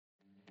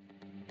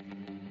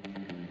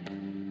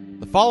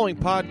The following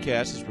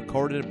podcast is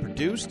recorded and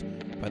produced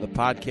by the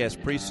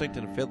Podcast Precinct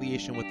in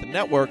affiliation with the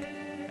network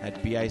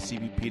at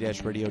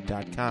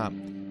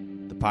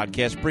bicbp-radio.com. The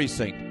Podcast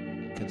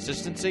Precinct.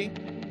 Consistency,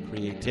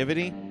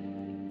 creativity,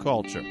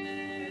 culture.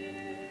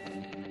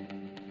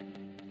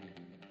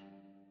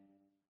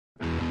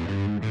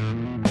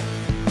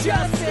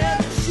 Just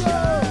end the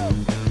show.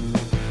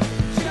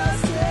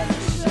 Just end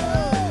the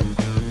show.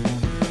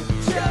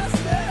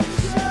 Just end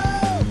the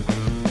show.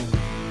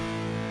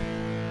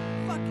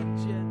 Fucking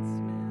Jets,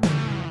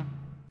 man.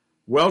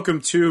 Welcome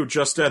to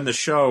Just End the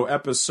Show,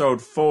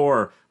 episode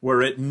 4,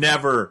 where it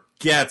never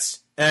gets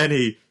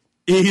any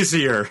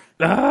easier.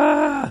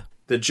 The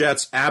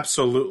Jets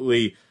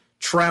absolutely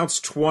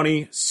trounced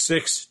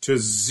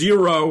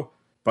 26-0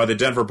 by the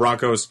Denver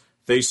Broncos.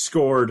 They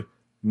scored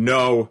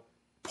no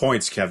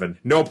points, Kevin.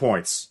 No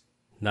points.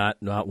 Not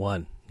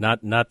one.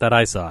 Not that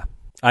I saw.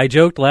 I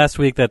joked last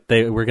week that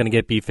they were going to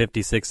get beat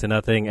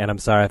 56-0, and I'm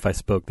sorry if I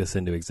spoke this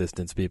into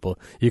existence, people.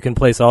 You can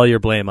place all your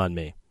blame on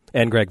me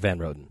and Greg Van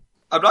Roten.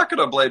 I'm not going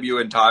to blame you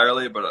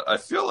entirely, but I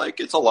feel like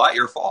it's a lot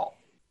your fault.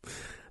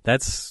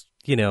 That's,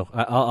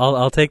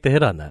 I'll take the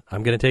hit on that.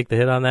 I'm going to take the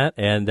hit on that,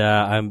 and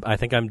I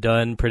think I'm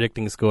done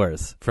predicting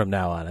scores from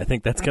now on. I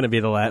think that's going to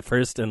be the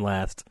first and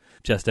last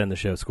Just End the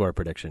Show score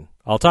prediction.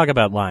 I'll talk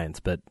about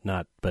lines, but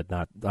not.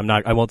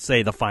 I won't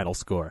say the final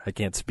score. I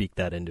can't speak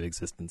that into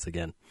existence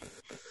again.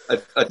 I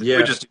think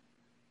we just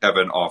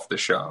Kevin off the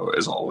show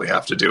is all we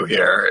have to do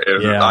here.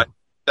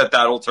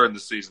 That'll turn the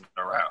season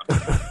around.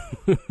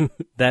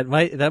 That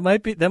might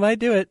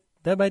do it.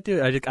 That might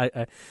do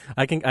it.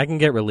 I can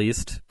get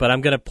released, but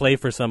I'm gonna play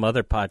for some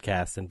other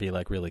podcast and be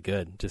like really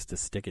good just to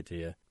stick it to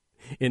you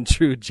in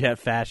true Jet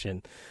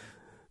fashion.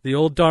 The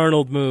old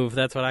Darnold move.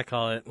 That's what I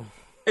call it.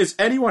 Is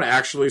anyone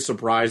actually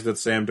surprised that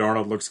Sam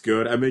Darnold looks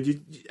good? I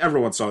mean,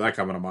 everyone saw that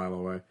coming a mile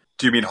away.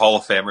 Do you mean Hall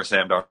of Famer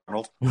Sam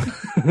Darnold?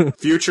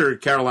 Future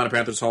Carolina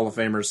Panthers Hall of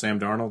Famer Sam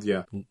Darnold,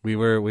 yeah. We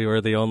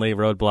were the only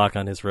roadblock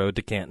on his road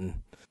to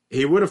Canton.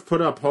 He would have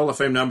put up Hall of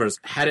Fame numbers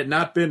had it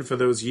not been for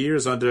those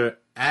years under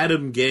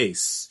Adam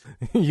Gase.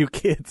 You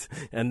kids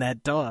and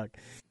that dog.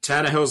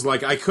 Tannehill's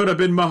like, I could have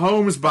been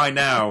Mahomes by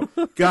now.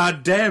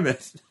 God damn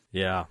it.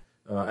 Yeah.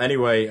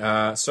 Anyway,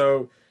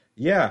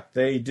 yeah,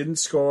 they didn't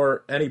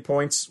score any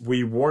points.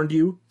 We warned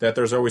you that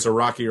there's always a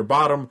rockier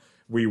bottom.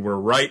 We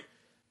were right.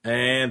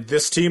 And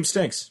this team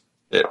stinks.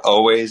 It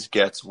always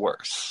gets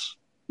worse.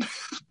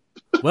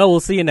 Well, we'll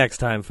see you next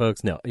time,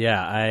 folks. No,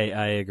 yeah,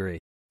 I agree.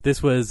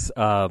 This was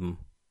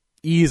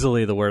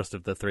easily the worst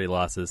of the three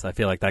losses. I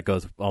feel like that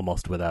goes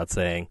almost without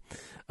saying.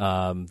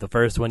 The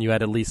first one, you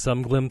had at least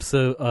some glimpse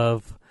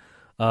of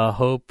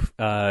hope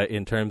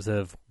in terms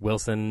of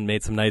Wilson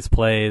made some nice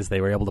plays.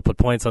 They were able to put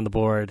points on the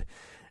board.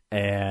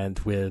 And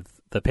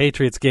with the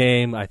Patriots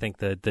game, I think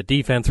the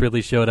defense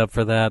really showed up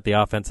for that. The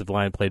offensive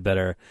line played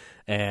better.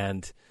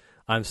 And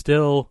I'm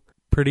still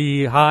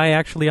pretty high,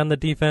 actually, on the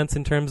defense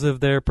in terms of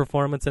their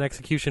performance and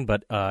execution.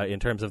 But in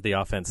terms of the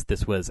offense,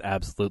 this was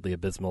absolutely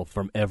abysmal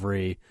from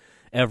every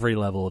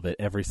level of it.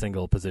 Every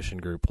single position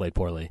group played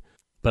poorly.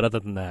 But other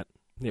than that,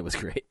 it was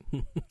great.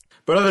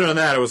 But other than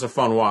that, it was a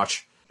fun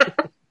watch.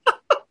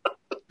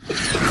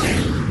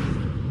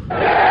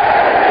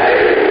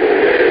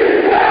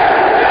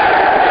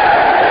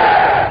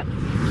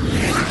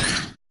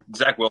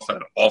 Zach Wilson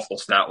had an awful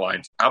stat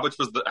line. How much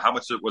was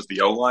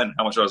the O line?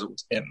 How much was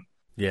him?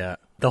 Yeah,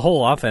 the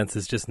whole offense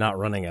is just not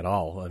running at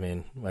all. I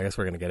mean, I guess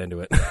we're going to get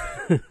into it.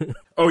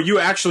 Oh, you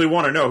actually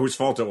want to know whose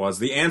fault it was?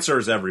 The answer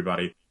is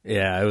everybody.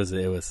 Yeah, it was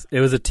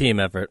a team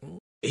effort.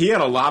 He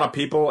had a lot of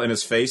people in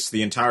his face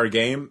the entire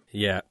game.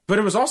 Yeah, but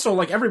it was also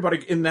like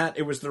everybody in that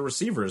it was the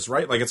receivers,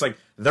 right? Like it's like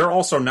they're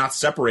also not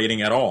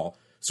separating at all.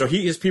 So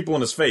he has people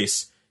in his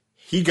face.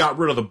 He got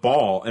rid of the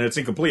ball, and it's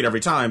incomplete every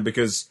time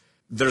because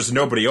there's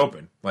nobody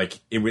open. Like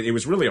it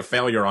was really a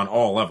failure on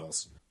all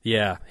levels.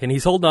 Yeah, and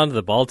he's holding on to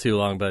the ball too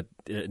long, but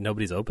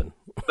nobody's open.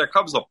 There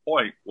comes a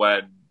point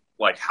when,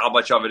 like, how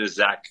much of it is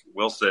Zach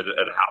Wilson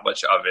and how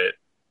much of it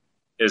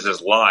is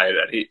his line,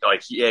 and he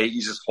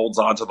just holds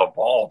on to the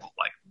ball. But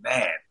like,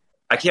 man,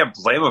 I can't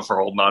blame him for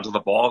holding on to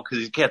the ball because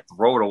he can't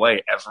throw it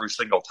away every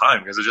single time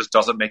because it just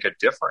doesn't make a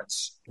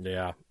difference.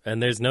 Yeah, and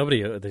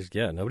nobody's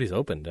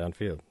open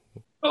downfield.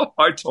 So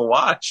hard to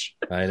watch.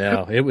 I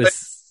know it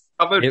was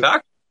coming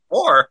back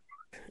more.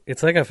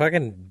 It's like a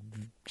fucking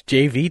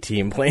JV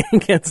team playing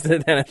against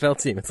an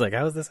NFL team. It's like,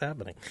 how is this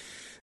happening?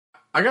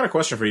 I got a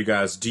question for you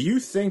guys. Do you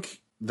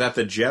think that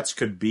the Jets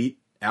could beat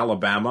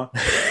Alabama?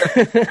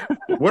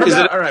 What is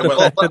it? All right,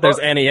 well, there's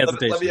any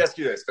hesitation. Let me ask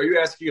you this. Are you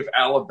asking if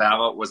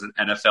Alabama was an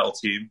NFL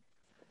team?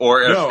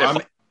 Or if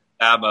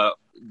Alabama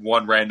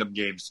one random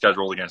game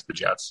scheduled against the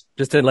Jets?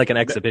 Just in like an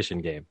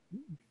exhibition game.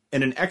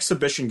 In an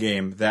exhibition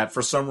game that,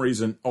 for some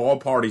reason, all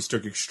parties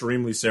took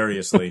extremely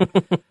seriously,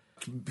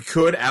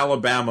 could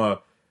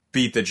Alabama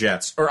beat the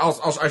Jets? Or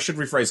I should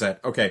rephrase that.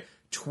 Okay,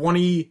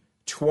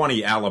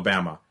 2020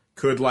 Alabama.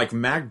 Could, like,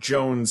 Mac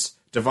Jones,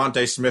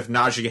 Devontae Smith,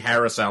 Najee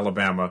Harris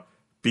Alabama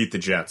beat the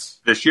Jets?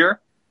 This year?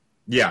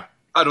 Yeah.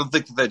 I don't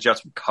think the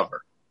Jets would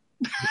cover.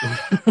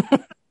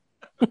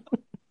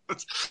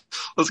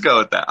 Let's Let's go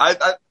with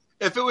that.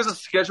 If it was a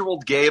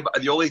scheduled game,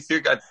 the only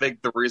thing I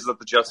think the reason that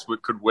the Jets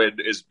could win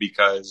is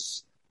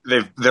because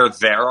they're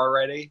there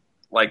already.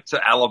 Like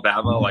to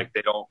Alabama, like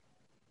they don't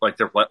like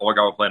they're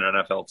Oregon playing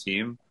an NFL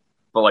team,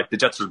 but like the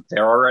Jets are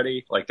there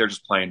already. Like they're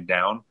just playing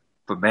down.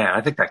 But man,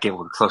 I think that game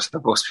will be closer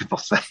than most people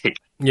think.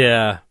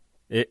 Yeah,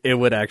 it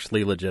would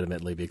actually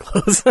legitimately be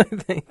close, I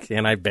think.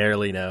 And I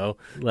barely know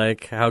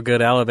like how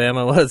good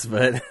Alabama was,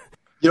 but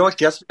You know what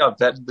gets me on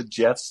betting the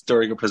Jets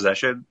during a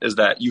possession is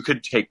that you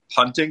could take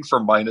punting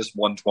for minus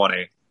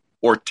 120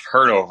 or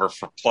turnover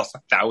for plus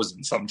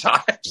 1,000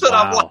 sometimes. And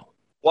I'm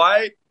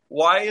like,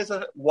 why is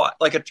a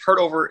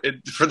turnover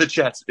for the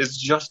Jets is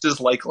just as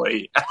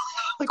likely?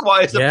 Like,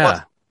 why is it?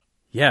 Yeah,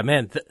 yeah,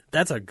 man,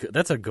 that's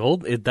a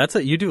gold.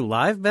 You do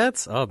live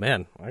bets? Oh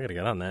man, I gotta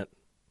get on that.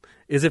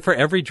 Is it for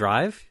every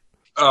drive?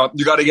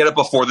 You got to get it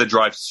before the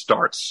drive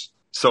starts.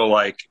 So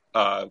like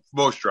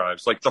most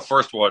drives, like the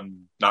first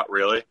one, not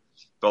really.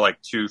 But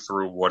like 2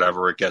 through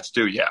whatever it gets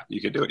to, yeah,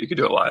 you could do it. You could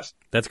do it live.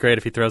 That's great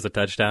if he throws a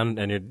touchdown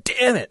and you're,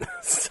 damn it,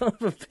 son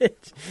of a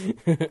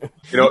bitch.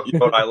 You know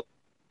what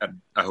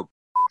I hope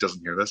he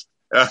doesn't hear this.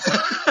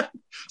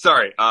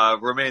 Sorry,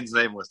 remains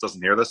nameless doesn't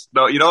hear this.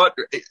 No, you know what,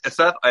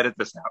 Seth, edit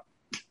this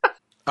out.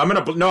 I'm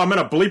gonna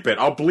bleep it.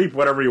 I'll bleep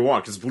whatever you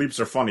want because bleeps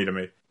are funny to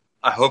me.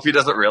 I hope he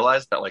doesn't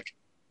realize that like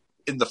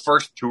in the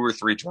first 2 or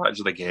 3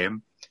 drives of the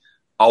game,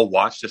 I'll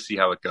watch to see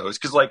how it goes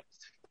because like.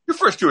 Your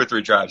first 2 or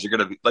 3 drives are going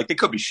to be like, they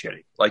could be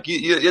shitty. Like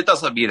it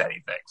doesn't mean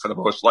anything for the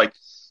most, like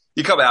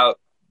you come out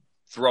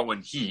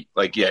throwing heat,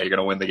 like, yeah, you're going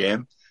to win the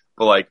game.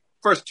 But like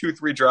first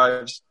 2-3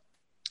 drives,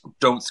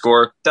 don't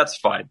score. That's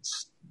fine.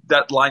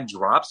 That line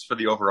drops for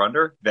the over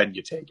under. Then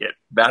you take it.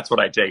 That's what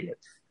I take it.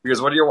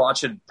 Because when you're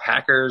watching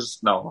Packers,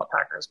 no, not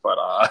Packers,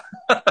 but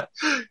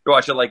you're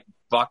watching like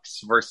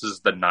Bucks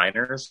versus the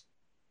Niners.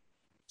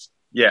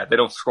 Yeah. They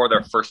don't score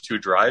their first 2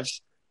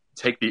 drives.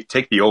 Take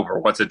the over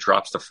once it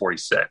drops to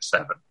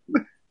 46-7.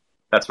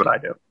 That's what I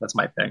do. That's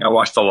my thing. I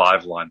watch the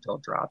live line until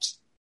it drops.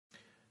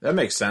 That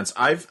makes sense.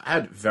 I've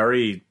had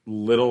very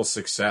little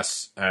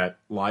success at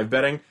live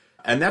betting,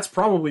 and that's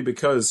probably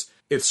because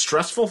it's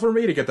stressful for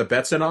me to get the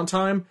bets in on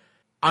time.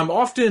 I'm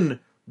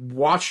often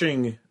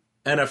watching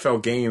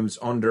NFL games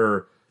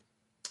under,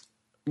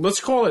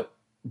 let's call it,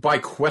 by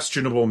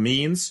questionable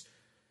means.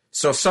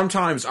 So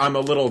sometimes I'm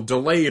a little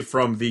delayed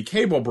from the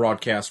cable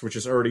broadcast, which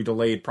is already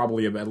delayed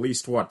probably at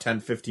least, 10,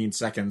 15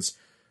 seconds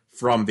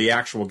from the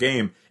actual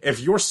game. If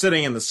you're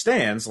sitting in the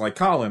stands, like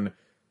Colin,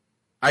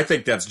 I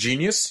think that's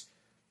genius.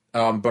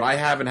 But I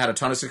haven't had a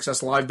ton of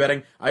success live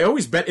betting. I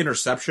always bet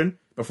interception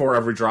before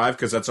every drive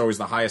because that's always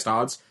the highest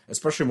odds,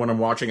 especially when I'm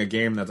watching a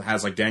game that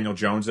has like Daniel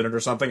Jones in it or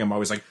something. I'm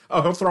always like,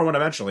 oh, he'll throw one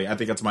eventually. I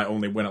think that's my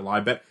only win at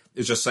live bet,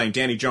 is just saying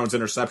Danny Jones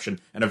interception,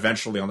 and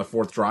eventually on the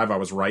 4th drive I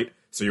was right,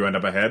 so you end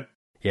up ahead.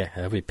 Yeah,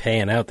 I'll be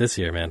paying out this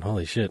year, man.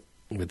 Holy shit.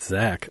 With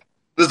Zach.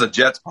 This is a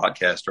Jets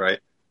podcast, right?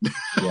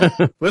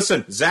 Yeah.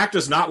 Listen, Zach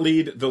does not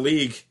lead the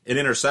league in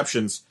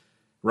interceptions,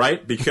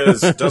 right?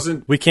 Because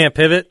we can't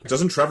pivot?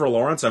 Doesn't Trevor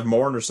Lawrence have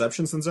more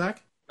interceptions than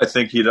Zach? I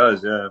think he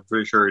does, yeah. I'm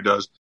pretty sure he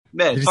does.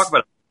 Man, talk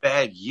about a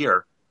bad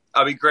year.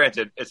 I mean,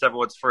 granted, it's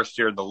everyone's first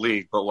year in the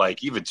league, but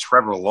like even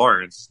Trevor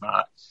Lawrence is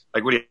not.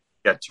 Like, what do you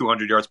got,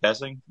 200 yards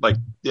passing like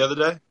the other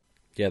day?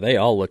 Yeah, they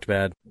all looked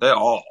bad. They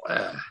all.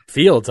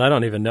 Fields, I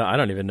don't even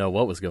know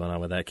what was going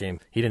on with that game.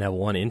 He didn't have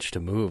 1 inch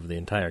to move the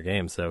entire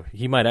game, so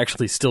he might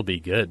actually still be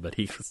good, but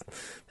he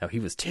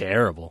was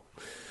terrible.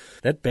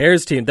 That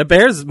Bears team, the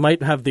Bears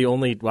might have the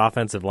only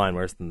offensive line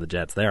worse than the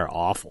Jets. They are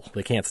awful.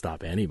 They can't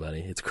stop anybody.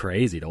 It's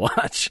crazy to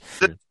watch.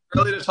 Is it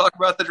early to talk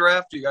about the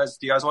draft? Do you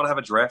guys want to have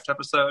a draft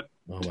episode?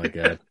 Oh my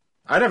god.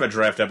 I'd have a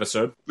draft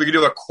episode. We could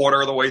do a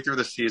quarter of the way through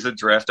the season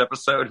draft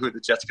episode. Who are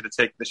the Jets going to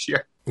take this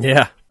year?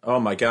 Yeah. Oh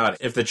my god.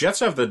 If the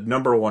Jets have the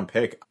number 1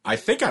 pick, I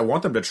think I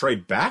want them to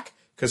trade back,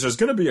 because there's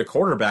going to be a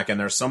quarterback in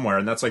there somewhere,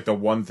 and that's like the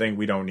one thing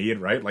we don't need,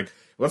 right? Like,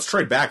 let's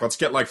trade back. Let's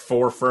get like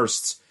 4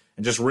 firsts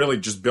and just really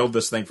just build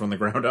this thing from the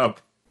ground up.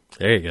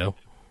 There you go.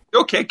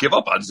 You can't give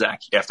up on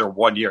Zach after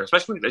 1 year,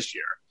 especially this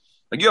year.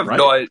 Like, you have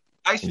no.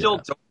 I still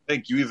don't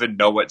think you even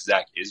know what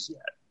Zach is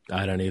yet.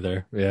 I don't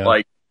either. Yeah.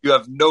 Like, you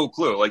have no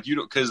clue. Like, you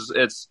don't, because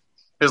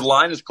his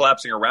line is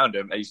collapsing around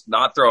him, and he's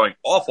not throwing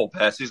awful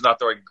passes. He's not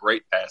throwing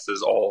great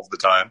passes all of the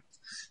time.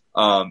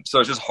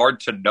 So it's just hard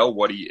to know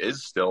what he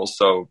is still.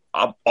 So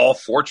I'm all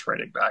for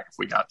trading back if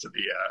we got the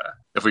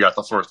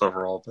 1st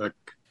overall pick.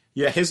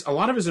 Yeah, a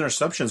lot of his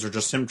interceptions are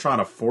just him trying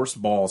to force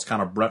balls,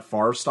 kind of Brett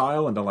Favre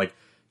style, into like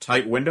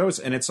tight windows,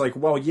 and it's like,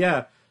 well,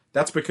 yeah,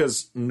 that's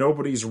because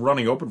nobody's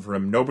running open for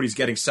him. Nobody's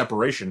getting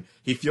separation.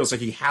 He feels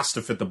like he has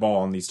to fit the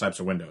ball in these types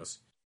of windows,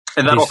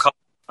 and that'll come.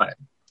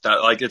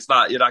 Like, it's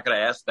not, you're not going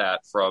to ask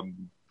that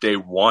from day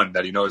one,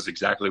 that he knows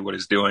exactly what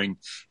he's doing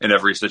in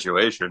every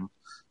situation.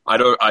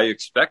 I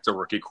expect a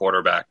rookie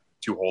quarterback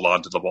to hold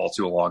on to the ball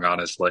too long,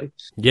 honestly.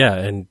 Yeah,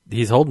 and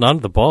he's holding on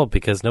to the ball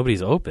because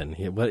nobody's open.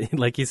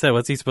 Like you said,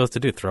 what's he supposed to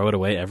do? Throw it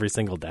away every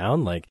single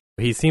down? Like,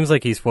 he seems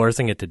like he's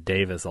forcing it to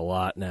Davis a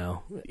lot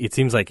now. It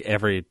seems like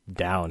every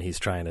down he's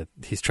trying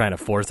to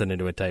force it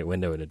into a tight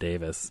window to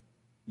Davis.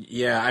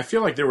 Yeah, I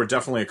feel like there were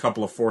definitely a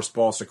couple of forced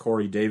balls to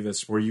Corey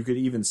Davis where you could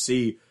even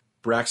see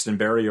Braxton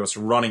Berrios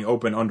running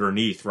open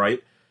underneath,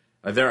 right?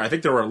 I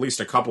think there were at least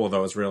a couple of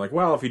those where you're like,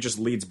 well, if he just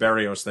leads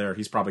Berrios there,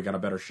 he's probably got a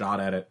better shot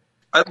at it.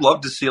 I'd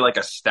love to see like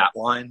a stat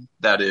line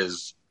that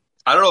is,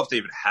 I don't know if they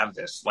even have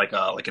this, like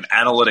an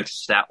analytics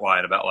stat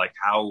line about like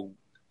how,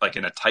 like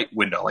in a tight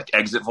window, like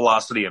exit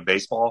velocity in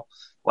baseball,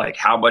 like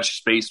how much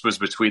space was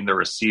between the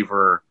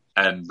receiver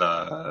and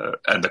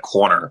the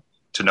corner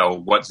to know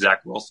what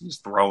Zach Wilson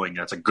is throwing.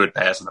 That's a good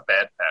pass and a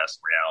bad pass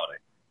in reality.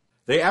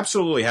 They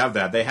absolutely have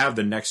that. They have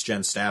the next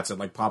gen stats that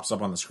like pops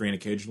up on the screen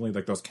occasionally,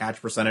 like those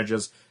catch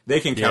percentages.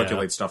 They can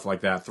calculate stuff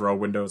like that. Throw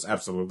windows,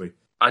 absolutely.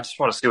 I just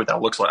want to see what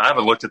that looks like. I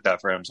haven't looked at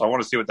that for him, so I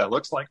want to see what that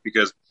looks like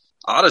because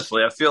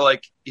honestly, I feel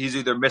like he's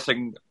either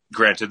missing.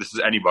 Granted, this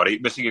is anybody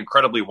missing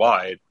incredibly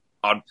wide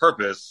on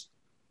purpose,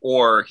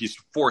 or he's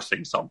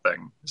forcing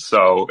something.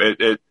 So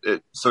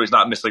so he's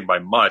not missing by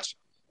much.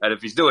 And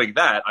if he's doing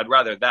that, I'd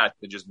rather that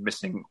than just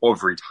missing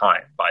every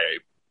time by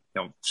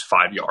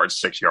 5 yards,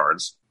 6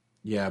 yards.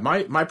 Yeah,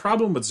 my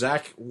problem with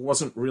Zach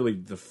wasn't really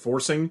the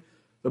forcing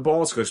the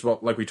balls, because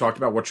like we talked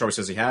about, what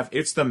choices he have?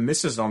 It's the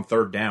misses on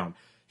third down.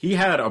 He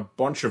had a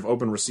bunch of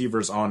open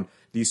receivers on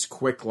these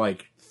quick,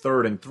 like,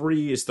 3rd and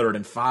 3s, 3rd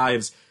and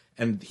 5s,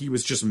 and he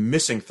was just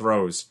missing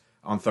throws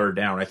on third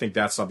down. I think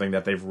that's something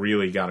that they've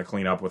really got to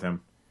clean up with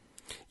him.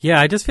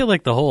 Yeah, I just feel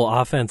like the whole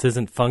offense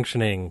isn't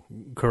functioning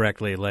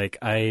correctly. Like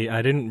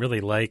I didn't really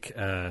like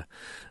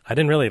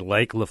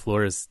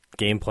LaFleur's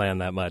game plan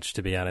that much,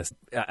 to be honest.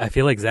 I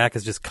feel like Zach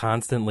is just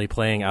constantly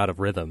playing out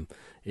of rhythm.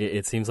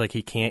 It seems like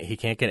he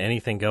can't get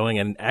anything going.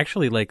 And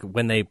actually, like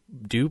when they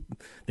do,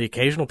 the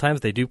occasional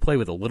times they do play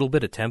with a little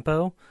bit of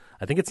tempo,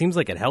 I think it seems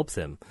like it helps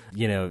him.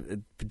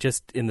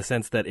 Just in the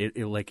sense that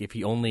it like if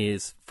he only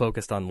is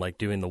focused on like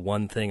doing the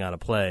one thing on a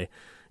play,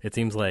 it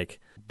seems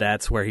like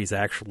that's where he's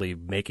actually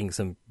making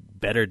some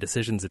better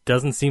decisions. It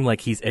doesn't seem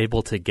like he's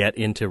able to get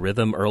into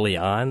rhythm early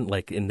on.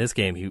 Like in this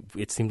game,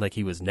 it seemed like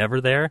he was never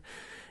there.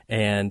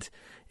 And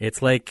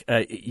it's like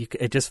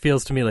it just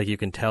feels to me like you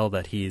can tell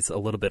that he's a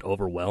little bit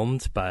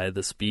overwhelmed by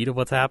the speed of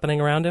what's happening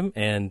around him.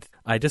 And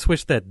I just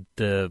wish that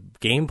the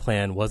game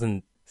plan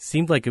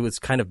seemed like it was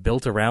kind of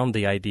built around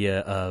the idea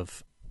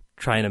of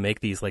trying to make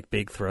these like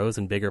big throws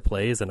and bigger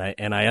plays. And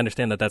I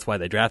understand that that's why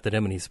they drafted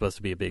him and he's supposed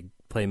to be a big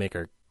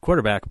playmaker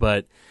quarterback.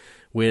 But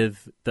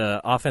with the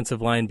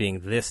offensive line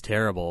being this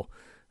terrible,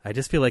 I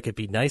just feel like it'd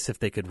be nice if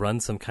they could run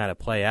some kind of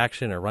play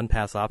action or run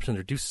pass options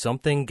or do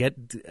something,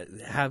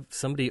 have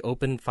somebody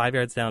open 5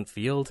 yards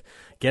downfield,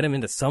 get him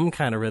into some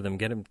kind of rhythm,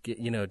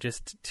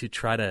 just to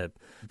try to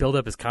build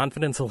up his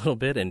confidence a little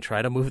bit and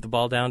try to move the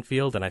ball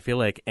downfield. And I feel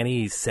like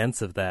any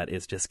sense of that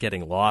is just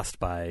getting lost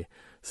by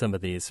some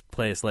of these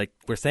plays. Like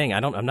we're saying,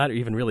 I'm not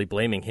even really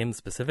blaming him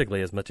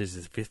specifically as much as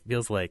it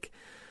feels like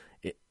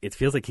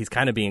he's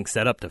kind of being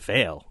set up to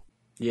fail.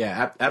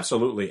 Yeah,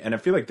 absolutely. And I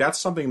feel like that's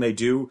something they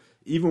do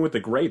even with the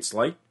greats,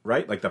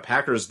 right? Like the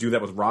Packers do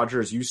that with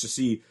Rodgers. You used to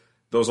see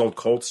those old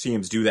Colts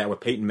teams do that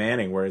with Peyton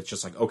Manning, where it's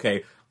just like,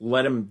 okay,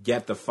 let him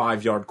get the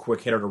 5-yard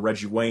quick hitter to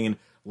Reggie Wayne.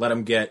 Let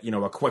him get,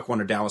 a quick one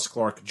to Dallas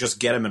Clark. Just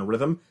get him in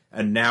rhythm,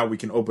 and now we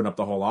can open up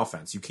the whole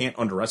offense. You can't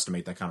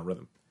underestimate that kind of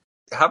rhythm.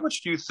 How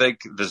much do you think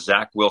the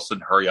Zach Wilson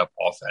hurry-up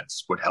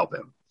offense would help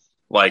him?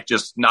 Like,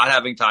 just not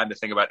having time to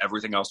think about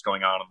everything else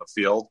going on the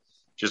field.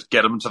 Just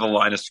get him to the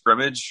line of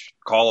scrimmage,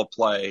 call a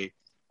play,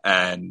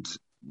 and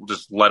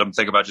just let him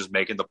think about just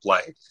making the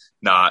play,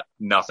 not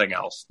nothing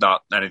else,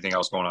 not anything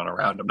else going on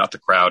around him, not the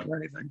crowd or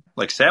anything.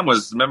 Like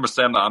remember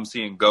Sam, I'm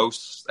seeing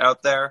ghosts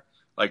out there?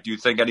 Like, do you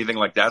think anything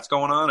like that's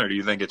going on, or do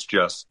you think it's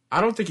just...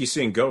 I don't think he's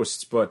seeing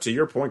ghosts, but to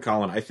your point,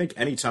 Colin, I think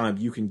anytime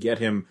you can get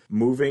him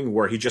moving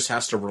where he just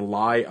has to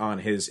rely on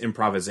his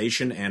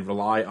improvisation and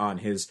rely on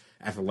his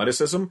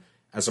athleticism,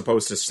 as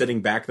opposed to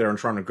sitting back there and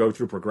trying to go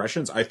through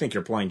progressions, I think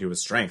you're playing to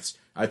his strengths.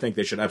 I think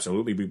they should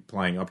absolutely be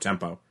playing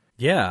up-tempo.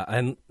 Yeah,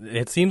 and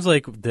it seems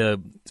like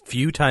the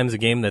few times a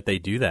game that they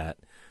do that,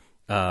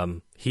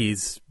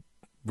 he's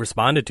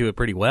responded to it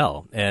pretty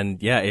well.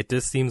 And yeah, it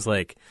just seems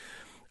like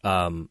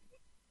it's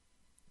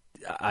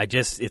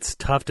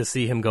tough to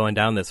see him going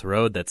down this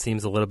road that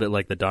seems a little bit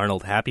like the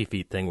Darnold Happy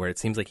Feet thing, where it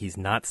seems like he's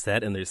not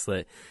set and there's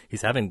like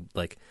he's having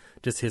like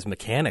just his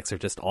mechanics are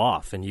just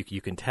off, and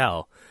you can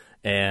tell.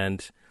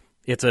 And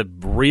it's a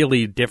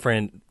really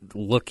different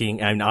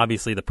looking, I mean,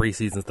 obviously the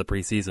preseason's the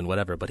preseason,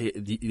 whatever, but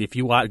if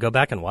you go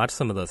back and watch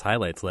some of those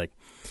highlights, like,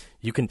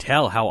 you can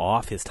tell how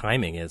off his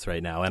timing is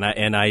right now.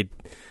 And I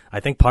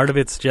think part of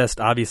it's just,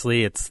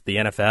 obviously, it's the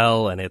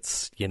NFL and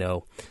it's,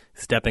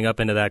 stepping up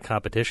into that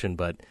competition,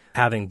 but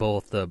having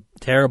both the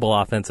terrible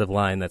offensive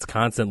line that's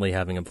constantly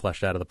having him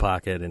flushed out of the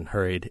pocket and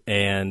hurried,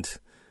 and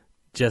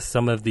just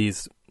some of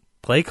these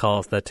play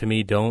calls that to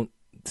me don't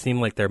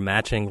seem like they're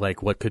matching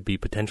like what could be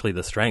potentially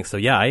the strengths. So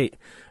yeah,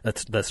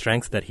 that's the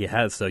strengths that he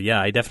has. So yeah,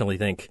 I definitely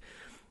think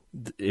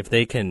if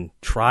they can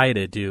try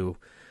to do,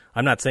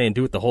 I'm not saying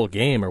do it the whole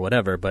game or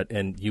whatever,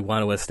 and you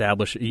want to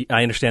establish,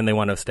 I understand they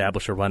want to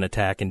establish a run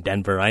attack in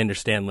Denver. I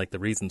understand like the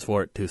reasons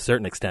for it to a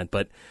certain extent,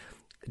 but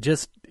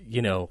just,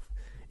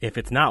 if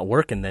it's not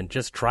working, then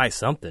just try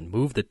something.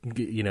 Move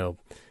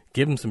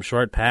give him some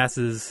short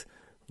passes.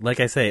 Like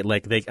I say,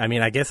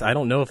 I guess I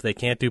don't know if they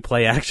can't do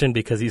play action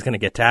because he's going to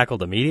get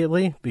tackled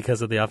immediately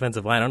because of the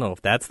offensive line. I don't know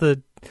if that's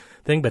the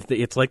thing, but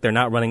it's like they're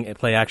not running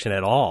play action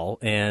at all.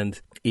 And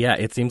yeah,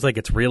 it seems like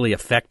it's really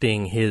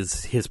affecting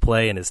his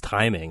play and his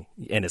timing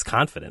and his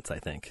confidence, I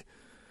think.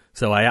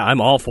 So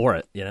I'm all for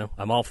it.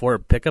 I'm all for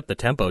it. Pick up the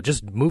tempo,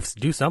 just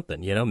do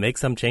something, make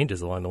some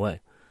changes along the way.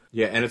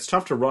 Yeah, and it's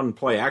tough to run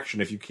play action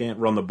if you can't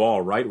run the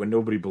ball, right? When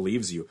nobody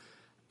believes you.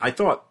 I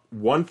thought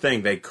one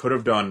thing they could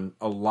have done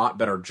a lot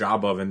better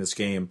job of in this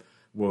game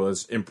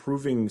was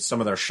improving some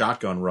of their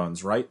shotgun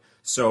runs, right?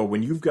 So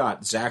when you've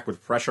got Zach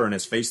with pressure in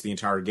his face the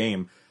entire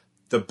game,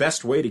 the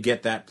best way to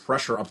get that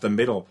pressure up the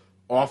middle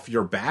off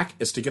your back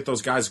is to get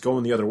those guys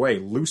going the other way,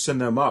 loosen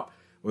them up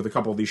with a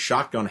couple of these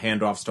shotgun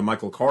handoffs to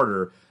Michael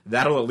Carter.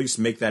 That'll at least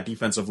make that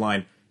defensive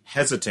line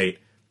hesitate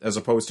as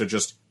opposed to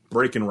just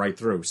breaking right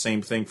through.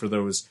 Same thing for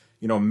those,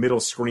 middle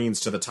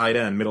screens to the tight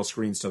end, middle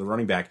screens to the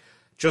running back.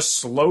 Just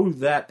slow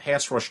that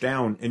pass rush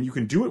down, and you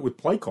can do it with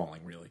play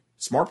calling, really.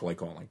 Smart play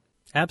calling.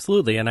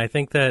 Absolutely, and I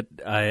think that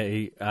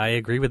I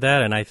agree with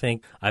that, and I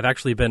think I've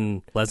actually been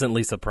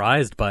pleasantly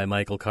surprised by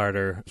Michael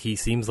Carter. He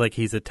seems like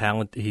he's a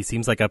talent. He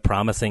seems like a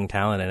promising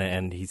talent,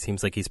 and he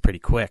seems like he's pretty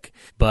quick.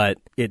 But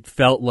it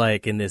felt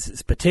like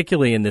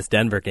particularly in this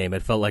Denver game,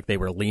 it felt like they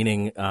were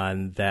leaning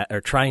on that, or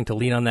trying to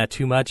lean on that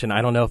too much, and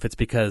I don't know if it's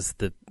because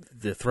the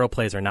throw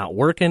plays are not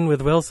working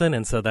with Wilson,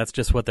 and so that's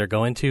just what they're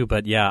going to.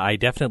 But yeah, I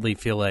definitely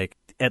feel like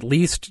at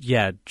least,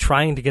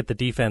 trying to get the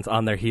defense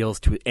on their heels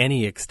to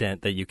any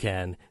extent that you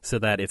can so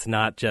that it's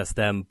not just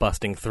them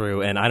busting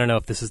through. And I don't know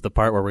if this is the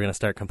part where we're going to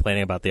start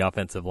complaining about the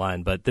offensive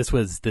line, but this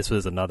was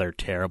another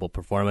terrible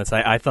performance.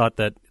 I thought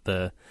that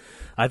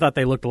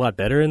they looked a lot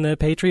better in the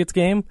Patriots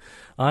game,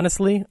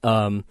 honestly.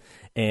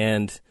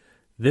 And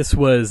this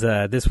was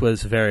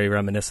very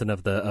reminiscent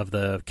of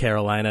the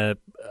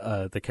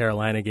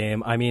Carolina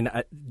game. I mean,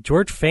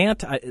 George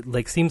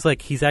Fant seems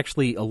like he's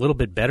actually a little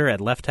bit better at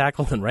left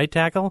tackle than right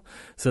tackle,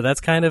 so that's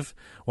kind of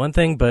one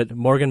thing. But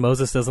Morgan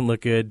Moses doesn't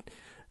look good.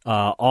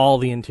 All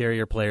the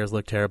interior players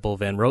look terrible.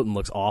 Van Roten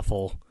looks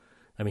awful.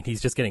 I mean,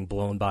 he's just getting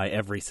blown by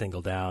every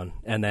single down,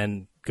 and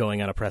then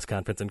going on a press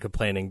conference and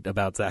complaining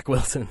about Zach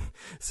Wilson.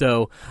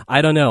 So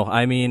I don't know.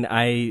 I mean,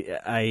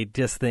 I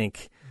just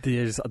think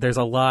there's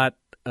a lot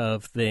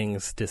of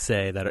things to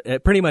say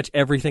that pretty much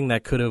everything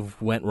that could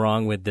have went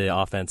wrong with the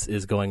offense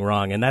is going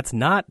wrong. And that's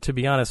not, to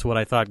be honest, what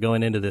I thought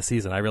going into this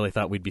season. I really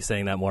thought we'd be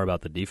saying that more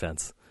about the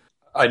defense.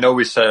 I know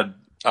we said,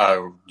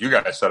 you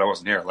guys said, I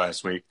wasn't here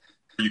last week,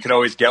 you can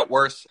always get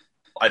worse.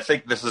 I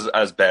think this is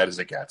as bad as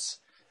it gets.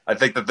 I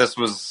think that this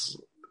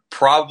was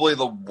probably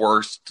the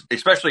worst,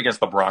 especially against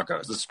the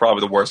Broncos. This is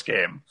probably the worst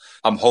game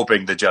I'm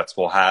hoping the Jets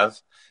will have.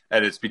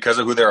 And it's because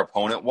of who their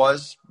opponent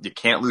was. You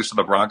can't lose to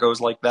the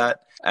Broncos like that.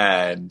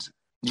 And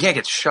you can't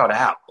get shut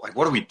out. Like,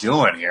 what are we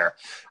doing here?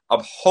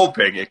 I'm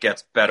hoping it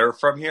gets better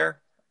from here.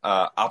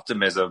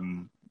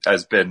 Optimism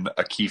has been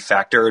a key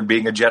factor in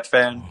being a Jet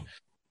fan.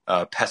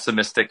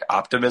 Pessimistic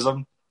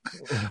optimism.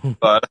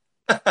 But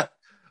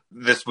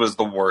this was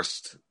the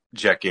worst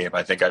Jet game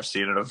I think I've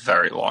seen in a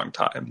very long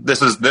time.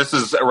 This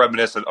is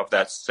reminiscent of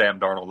that Sam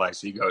Darnold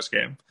Icy Ghost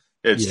game.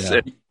 It's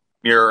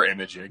mirror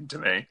imaging to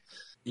me.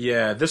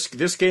 Yeah, this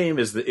game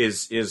is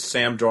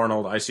Sam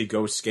Darnold Icy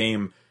Ghost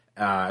game.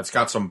 It's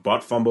got some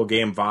butt fumble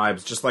game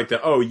vibes, just like the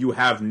you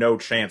have no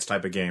chance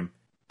type of game.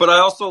 But I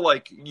also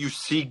you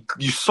see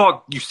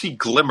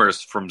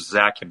glimmers from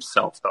Zach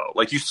himself though.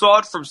 Like you saw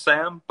it from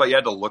Sam, but you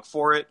had to look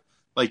for it.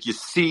 Like you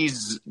see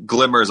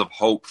glimmers of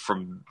hope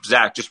from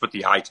Zach just with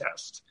the eye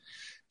test.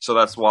 So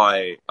that's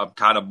why I'm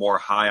kind of more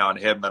high on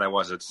him than I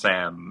was at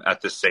Sam at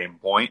this same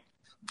point.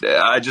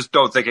 I just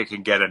don't think it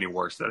can get any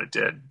worse than it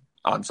did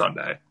on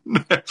Sunday.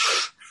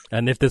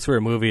 And if this were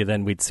a movie,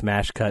 then we'd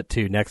smash cut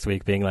to next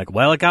week being like,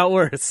 well, it got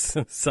worse.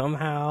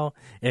 Somehow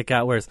it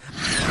got worse.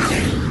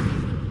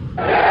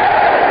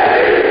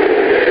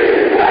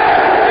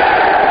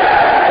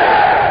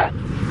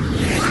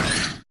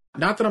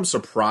 Not that I'm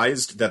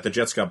surprised that the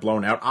Jets got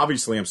blown out.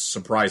 Obviously, I'm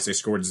surprised they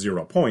scored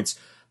 0 points.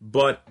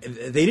 But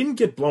they didn't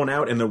get blown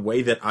out in the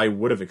way that I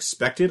would have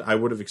expected. I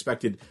would have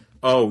expected,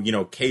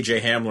 KJ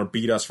Hamler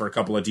beat us for a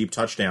couple of deep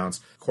touchdowns.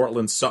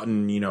 Cortland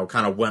Sutton,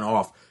 kind of went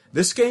off.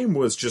 This game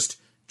was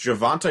just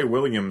Javonte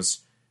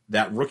Williams,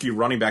 that rookie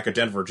running back of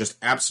Denver, just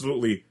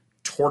absolutely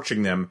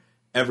torching them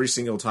every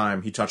single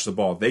time he touched the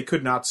ball. They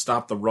could not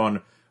stop the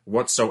run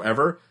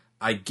whatsoever.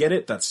 I get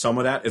it that some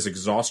of that is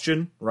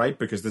exhaustion, right?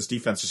 Because this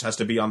defense just has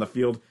to be on the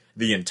field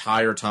the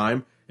entire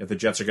time if the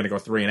Jets are going to go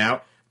 3 and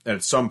out. And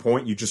at some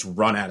point, you just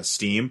run out of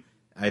steam.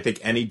 I think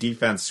any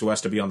defense who has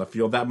to be on the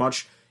field that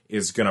much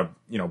is going to,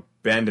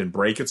 bend and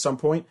break at some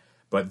point.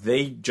 But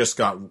they just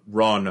got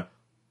run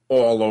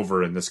all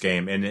over in this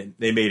game, and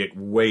they made it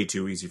way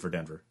too easy for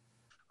Denver.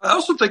 I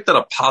also think that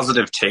a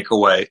positive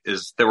takeaway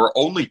is there were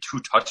only 2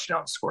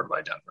 touchdowns scored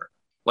by Denver.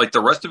 Like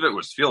the rest of it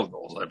was field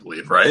goals, I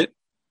believe, right?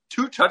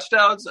 2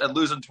 touchdowns and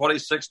losing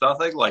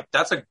 26-0. Like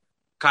that's a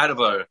kind of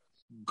a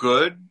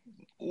good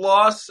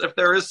loss, if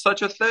there is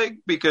such a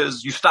thing,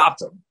 because you stopped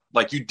them.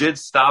 Like, you did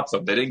stop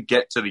them. They didn't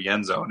get to the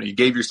end zone. You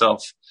gave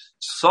yourself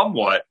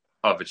somewhat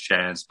of a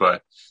chance,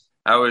 but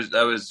that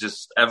was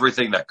just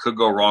everything that could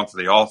go wrong for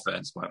the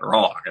offense went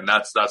wrong, and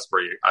that's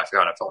where I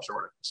kind of fell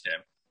short in this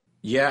game.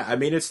 Yeah, I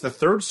mean, it's the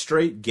third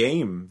straight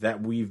game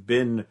that we've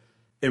been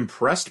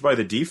impressed by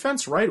the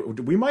defense, right?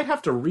 We might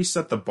have to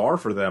reset the bar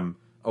for them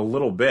a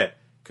little bit,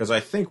 because I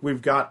think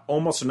we've got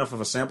almost enough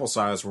of a sample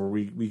size where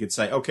we could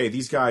say, okay,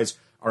 these guys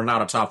are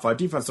not a top 5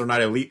 defense, they're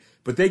not elite,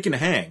 but they can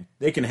hang.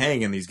 They can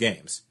hang in these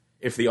games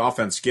if the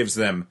offense gives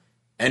them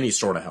any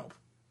sort of help.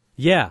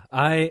 Yeah,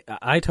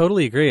 I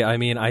totally agree. I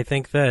mean, I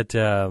think that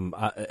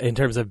in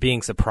terms of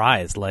being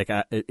surprised, like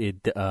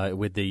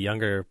with the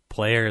younger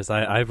players,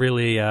 I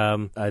really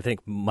I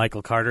think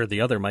Michael Carter,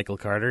 the other Michael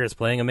Carter, is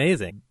playing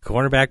amazing.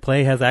 Cornerback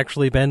play has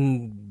actually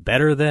been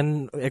better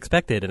than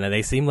expected, and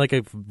they seem like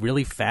a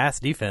really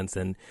fast defense.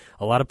 And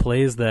a lot of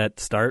plays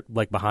that start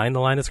like behind the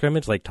line of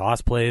scrimmage, like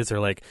toss plays or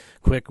like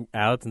quick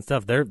outs and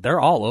stuff, they're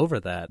all over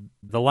that.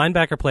 The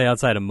linebacker play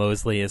outside of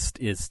Mosley is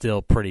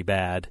still pretty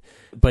bad,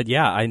 but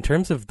yeah, in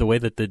terms of the way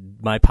that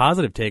my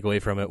positive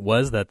takeaway from it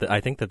was that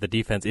I think that the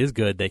defense is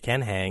good. They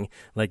can hang,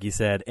 like you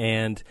said,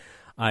 and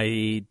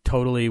I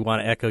totally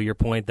want to echo your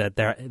point that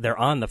they're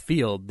on the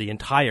field the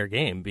entire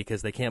game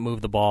because they can't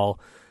move the ball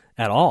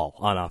at all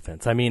on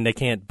offense. I mean, they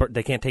can't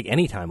take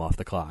any time off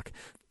the clock.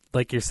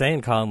 Like you're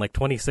saying, Colin, like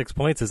 26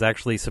 points is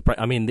actually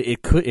I mean,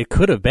 it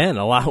could have been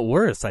a lot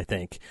worse, I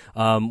think,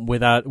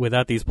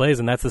 without these plays,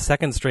 and that's the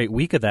second straight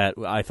week of that.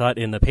 I thought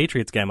in the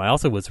Patriots game, I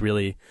also was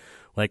really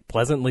like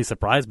pleasantly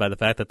surprised by the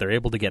fact that they're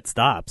able to get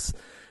stops.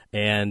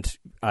 And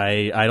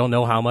I don't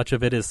know how much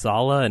of it is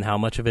Saleh and how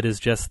much of it is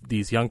just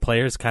these young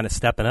players kind of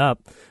stepping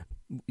up.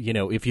 You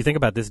know, if you think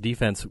about this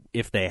defense,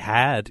 if they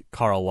had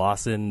Carl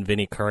Lawson,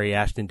 Vinny Curry,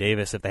 Ashton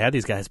Davis, if they had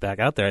these guys back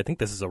out there, I think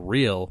this is a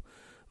real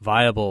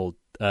viable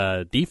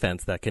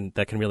defense that can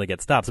really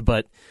get stops.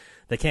 But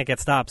they can't get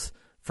stops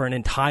for an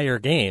entire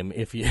game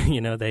if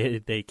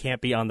they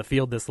can't be on the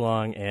field this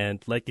long.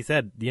 And like you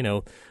said,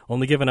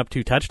 only giving up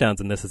 2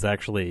 touchdowns in this is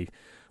actually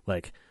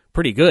like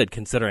pretty good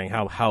considering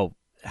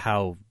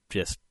how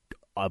just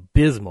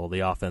abysmal the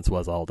offense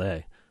was all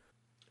day.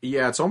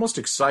 Yeah, it's almost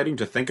exciting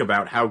to think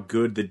about how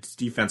good the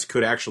defense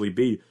could actually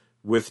be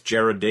with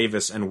Jared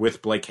Davis and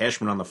with Blake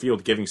Cashman on the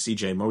field, giving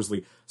C.J.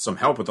 Mosley some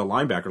help at the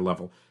linebacker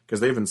level,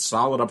 because they've been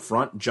solid up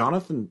front.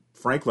 Jonathan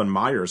Franklin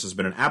Myers has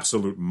been an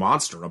absolute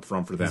monster up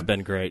front for them. He's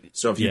been great.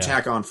 So if you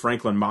tack on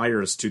Franklin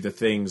Myers to the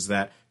things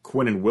that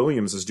Quinnen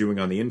Williams is doing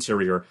on the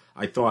interior,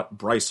 I thought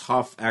Bryce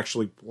Huff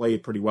actually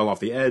played pretty well off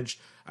the edge.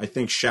 I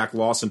think Shaq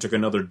Lawson took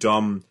another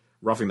dumb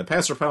roughing the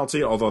passer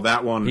penalty, although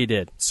that one he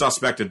did.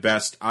 Suspect at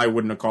best. I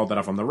wouldn't have called that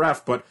up on the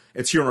ref, but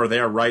it's here or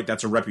there, right?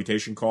 That's a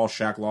reputation call.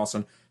 Shaq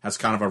Lawson has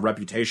kind of a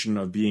reputation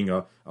of being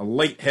a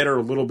late hitter,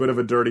 a little bit of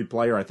a dirty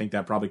player. I think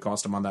that probably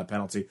cost him on that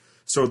penalty.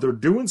 So they're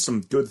doing some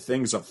good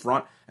things up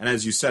front, and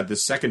as you said,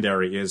 this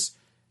secondary is,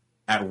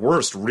 at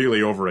worst,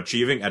 really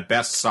overachieving. At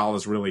best,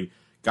 Saleh's really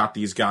got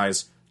these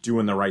guys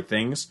doing the right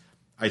things.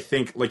 I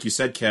think, like you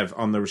said, Kev,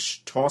 on those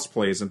toss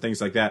plays and things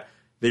like that,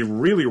 they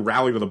really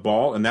rally to the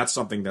ball, and that's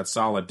something that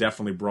Saleh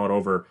definitely brought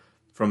over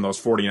from those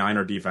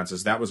 49er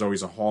defenses. That was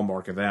always a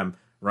hallmark of them,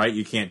 right?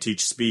 You can't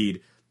teach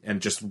speed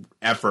and just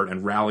effort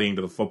and rallying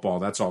to the football.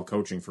 That's all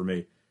coaching for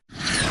me.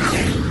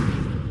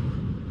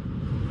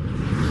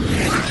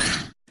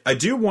 I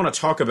do want to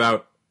talk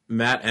about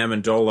Matt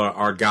Amendola,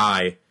 our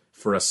guy,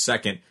 for a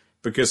second,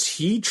 because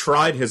he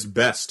tried his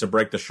best to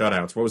break the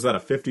shutouts. What was that, a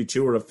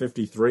 52 or a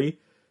 53?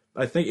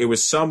 I think it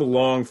was some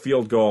long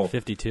field goal.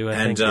 52, I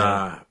think,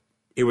 yeah.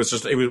 It was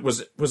just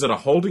was it a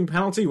holding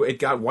penalty? It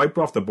got wiped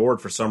off the board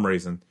for some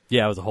reason.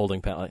 Yeah, it was a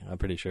holding penalty, I'm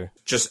pretty sure.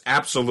 Just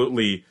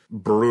absolutely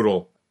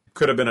brutal.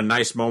 Could have been a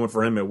nice moment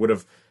for him. It would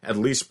have at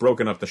least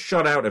broken up the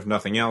shutout, if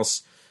nothing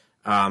else.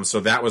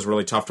 So that was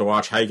really tough to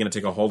watch. How are you going to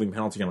take a holding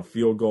penalty on a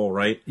field goal,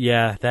 right?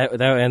 Yeah, that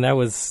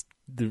was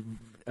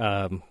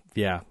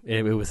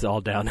it was all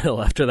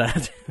downhill after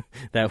that.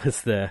 that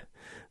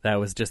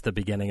was just the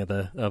beginning of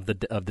the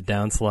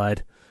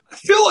downslide. I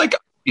feel like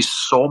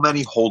so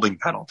many holding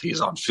penalties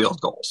on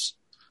field goals.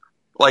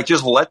 Like,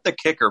 just let the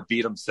kicker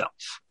beat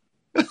himself.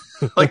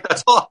 Like,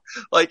 that's all.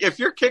 Like, if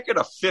you're kicking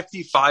a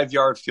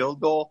 55-yard field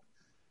goal,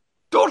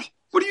 what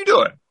are you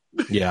doing?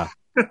 Yeah.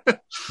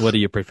 What are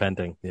you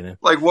preventing?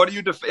 Like, what are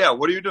you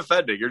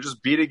defending? You're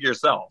just beating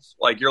yourself.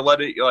 Like, you're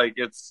letting, like,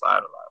 it's, I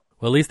don't know.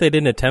 Well, at least they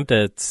didn't attempt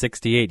a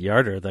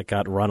 68-yarder that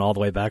got run all the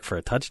way back for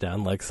a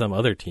touchdown like some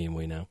other team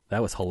we know.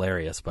 That was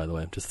hilarious, by the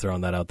way. I'm just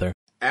throwing that out there.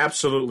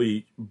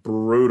 Absolutely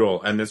brutal,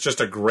 and it's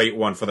just a great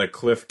one for the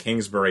Cliff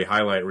Kingsbury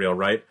highlight reel,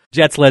 right?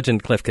 Jets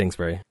legend Cliff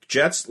Kingsbury.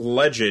 Jets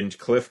legend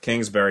Cliff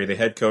Kingsbury, the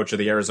head coach of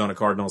the Arizona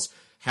Cardinals,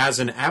 has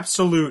an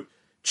absolute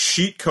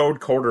cheat code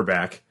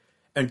quarterback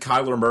and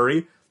Kyler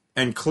Murray,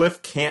 and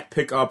Cliff can't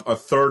pick up a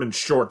 3rd and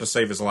short to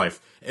save his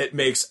life. It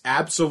makes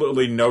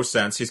absolutely no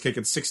sense. He's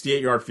kicking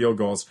 68-yard field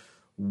goals.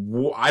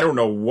 I don't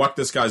know what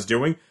this guy's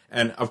doing.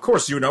 And of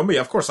course, you know me.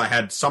 Of course, I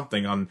had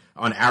something on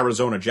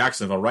Arizona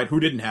Jacksonville, right? Who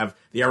didn't have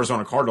the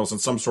Arizona Cardinals in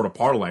some sort of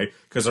parlay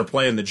because they're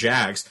playing the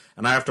Jags,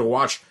 and I have to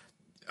watch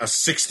a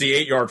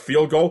 68-yard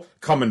field goal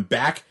coming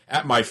back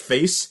at my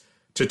face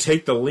to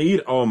take the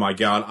lead. Oh my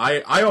God!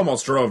 I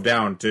almost drove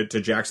down to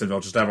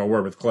Jacksonville just to have a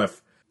word with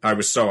Cliff. I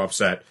was so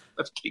upset.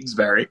 That's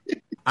Kingsbury.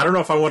 I don't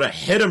know if I want to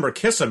hit him or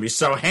kiss him. He's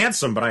so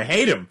handsome, but I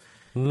hate him.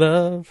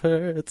 Love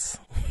hurts.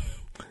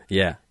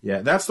 Yeah.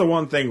 Yeah, that's the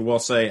one thing we'll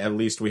say at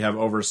least we have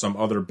over some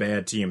other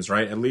bad teams,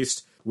 right? At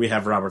least we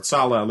have Robert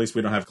Saleh. At least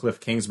we don't have Cliff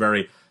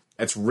Kingsbury.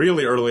 It's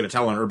really early to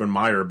tell on Urban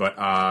Meyer, but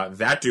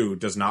that dude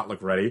does not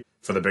look ready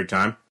for the big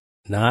time.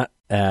 Not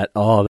at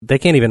all. They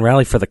can't even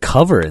rally for the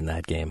cover in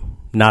that game.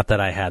 Not that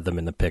I had them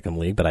in the Pick'em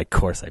League, but of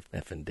course I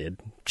effing did.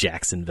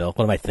 Jacksonville.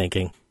 What am I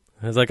thinking?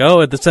 I was like,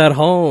 oh, it's at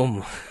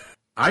home.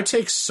 I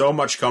take so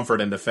much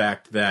comfort in the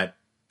fact that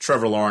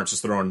Trevor Lawrence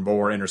is throwing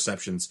more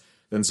interceptions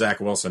than Zach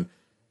Wilson.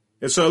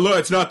 And so, look,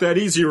 it's not that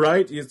easy,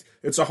 right?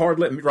 It's a hard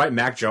lift, right?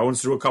 Mac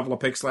Jones threw a couple of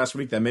picks last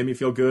week. That made me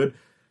feel good.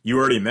 You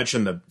already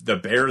mentioned the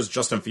Bears.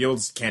 Justin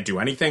Fields can't do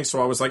anything. So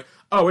I was like,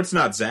 oh, it's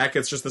not Zach.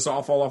 It's just this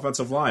awful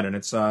offensive line, and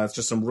it's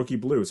just some rookie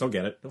blues. He'll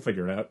get it. He'll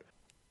figure it out.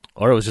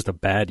 Or it was just a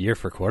bad year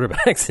for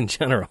quarterbacks in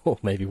general.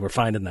 Maybe we're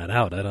finding that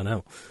out. I don't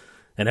know.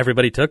 And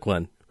everybody took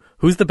one.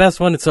 Who's the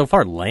best one so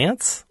far?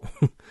 Lance?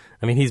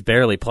 I mean, he's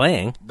barely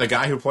playing. The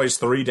guy who plays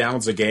 3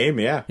 downs a game,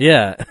 yeah.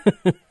 Yeah.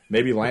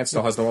 Maybe Lance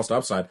still has the most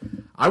upside.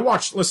 I'm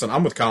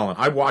with Colin.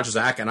 I watch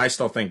Zach, and I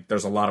still think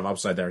there's a lot of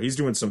upside there. He's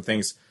doing some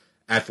things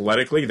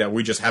athletically that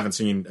we just haven't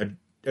seen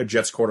a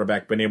Jets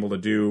quarterback been able to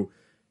do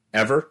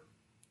ever.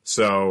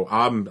 So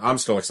I'm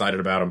still excited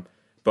about him.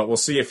 But we'll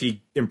see if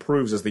he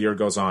improves as the year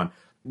goes on.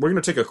 We're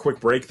going to take a quick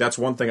break. That's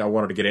one thing I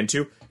wanted to get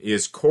into,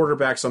 is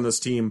quarterbacks on this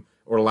team,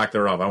 or lack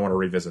thereof. I want to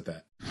revisit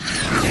that.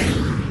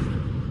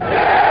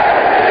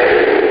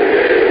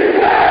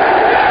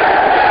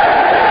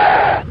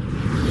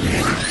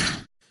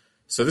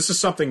 So this is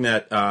something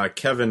that,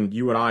 Kevin,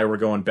 you and I were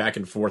going back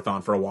and forth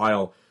on for a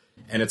while,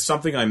 and it's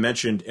something I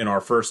mentioned in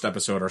our first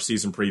episode, our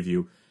season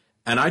preview,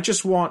 and I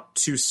just want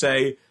to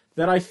say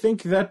that I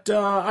think that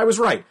I was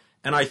right,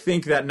 and I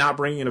think that not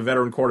bringing in a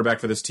veteran quarterback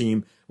for this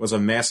team was a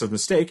massive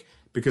mistake,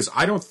 because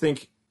I don't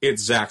think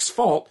it's Zach's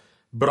fault,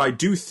 but I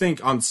do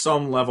think on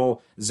some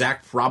level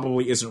Zach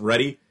probably isn't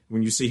ready.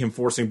 When you see him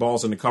forcing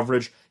balls into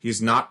coverage,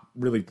 he's not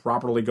really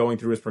properly going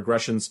through his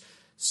progressions.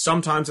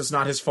 Sometimes it's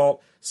not his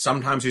fault.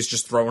 Sometimes he's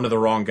just throwing to the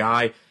wrong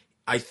guy.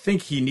 I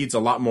think he needs a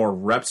lot more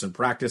reps and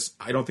practice.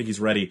 I don't think he's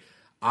ready.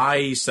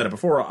 I said it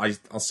before.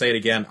 I'll say it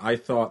again. I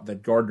thought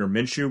that Gardner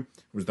Minshew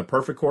was the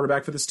perfect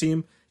quarterback for this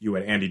team. You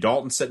had Andy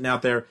Dalton sitting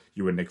out there.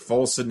 You had Nick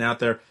Foles sitting out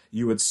there.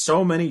 You had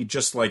so many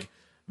just like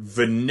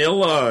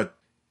vanilla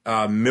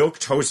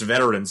milquetoast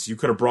veterans you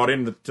could have brought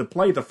in to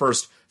play the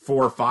first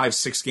 4, 5,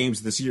 6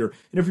 games this year.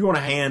 And if you want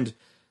to hand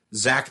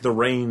Zach the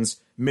reins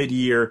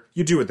mid-year,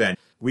 you do it then.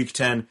 Week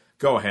 10,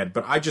 go ahead.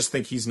 But I just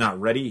think he's not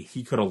ready.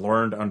 He could have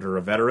learned under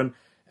a veteran.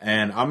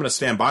 And I'm going to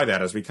stand by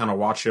that as we kind of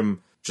watch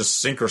him just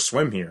sink or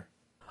swim here.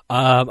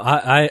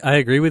 I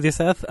agree with you,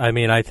 Seth. I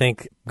mean, I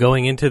think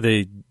going into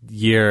the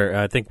year,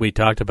 I think we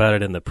talked about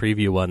it in the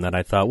preview one, that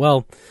I thought,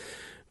 well,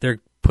 they're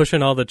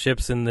pushing all the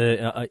chips in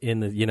the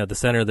the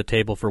center of the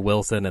table for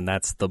Wilson, and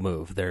that's the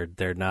move.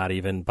 They're not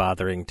even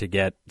bothering to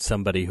get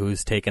somebody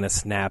who's taken a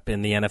snap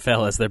in the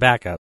NFL as their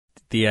backup.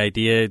 The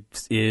idea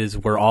is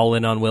we're all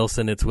in on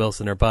Wilson. It's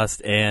Wilson or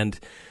bust. And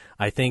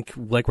I think,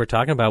 like we're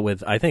talking about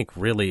with, I think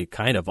really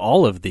kind of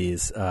all of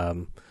these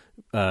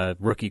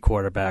rookie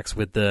quarterbacks,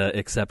 with the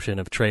exception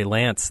of Trey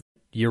Lance,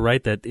 you're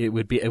right that it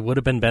would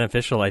have been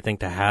beneficial, I think,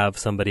 to have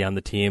somebody on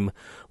the team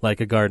like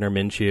a Gardner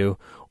Minshew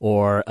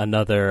or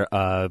another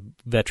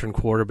veteran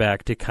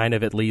quarterback to kind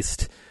of at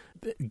least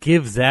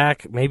give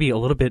Zach maybe a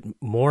little bit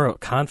more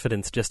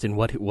confidence just in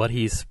what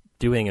he's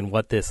doing and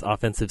what this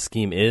offensive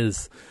scheme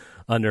is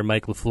under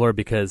Mike LaFleur,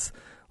 because,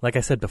 like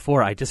I said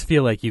before, I just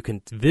feel like you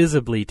can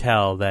visibly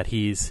tell that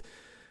he's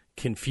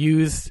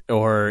confused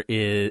or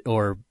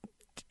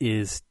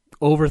is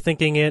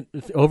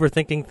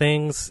overthinking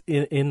things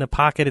in the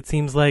pocket, it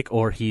seems like,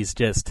 or he's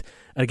just,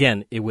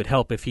 again, it would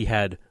help if he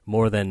had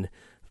more than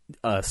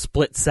a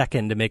split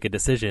second to make a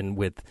decision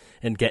with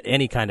and get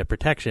any kind of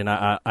protection.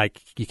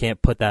 You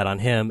can't put that on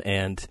him,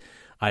 and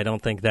I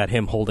don't think that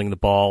him holding the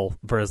ball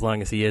for as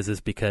long as he is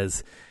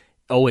because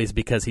he's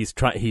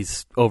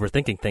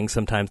overthinking things.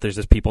 Sometimes there's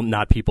just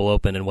not people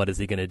open, and what is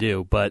he going to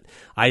do? But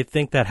I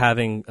think that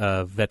having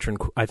a veteran,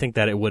 I think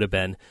that it would have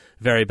been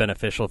very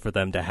beneficial for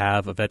them to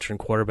have a veteran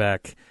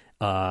quarterback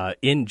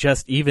in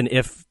just even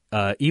if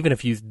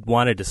you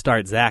wanted to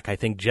start Zach, I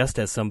think just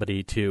as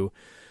somebody to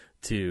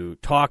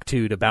talk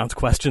to bounce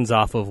questions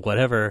off of,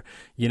 whatever,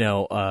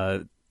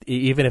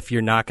 even if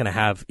you're not going to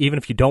have, even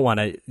if you don't want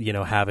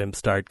to, have him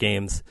start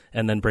games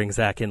and then bring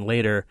Zach in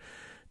later,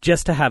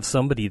 just to have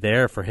somebody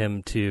there for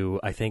him to,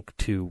 I think,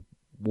 to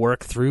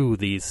work through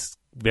these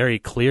very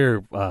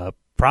clear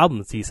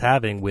problems he's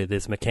having with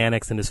his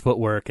mechanics and his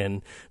footwork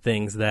and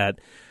things that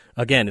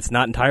again, it's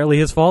not entirely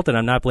his fault, and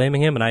I'm not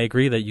blaming him. And I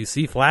agree that you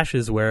see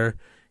flashes where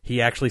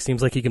he actually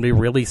seems like he can be a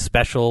really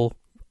special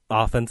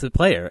offensive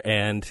player,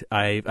 and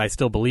I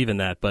still believe in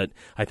that. But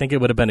I think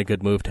it would have been a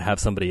good move to have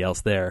somebody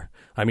else there.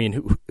 I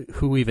mean,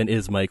 who even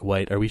is Mike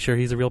White? Are we sure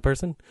he's a real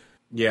person?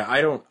 Yeah,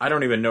 I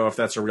don't even know if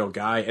that's a real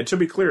guy. And to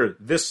be clear,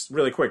 this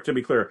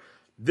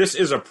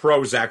is a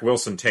pro Zach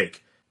Wilson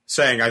take,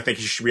 saying I think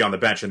he should be on the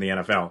bench in the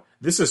NFL.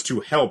 This is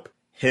to help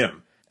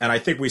him. And I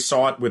think we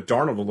saw it with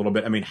Darnold a little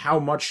bit. I mean,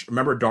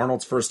 remember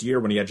Darnold's first year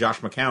when he had Josh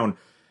McCown?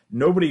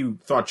 Nobody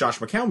thought Josh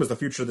McCown was the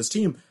future of this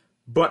team,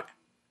 but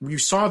you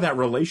saw that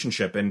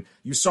relationship, and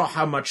you saw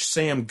how much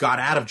Sam got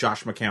out of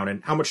Josh McCown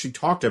and how much he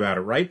talked about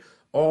it, right?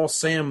 All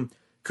Sam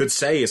could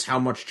say is how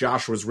much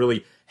Josh was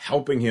really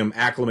helping him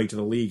acclimate to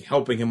the league,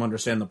 helping him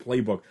understand the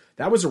playbook.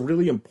 That was a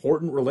really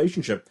important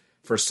relationship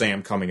for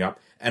Sam coming up.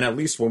 And at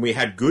least when we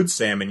had good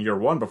Sam in year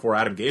one before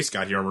Adam Gase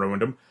got here and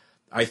ruined him,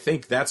 I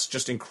think that's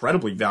just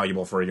incredibly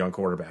valuable for a young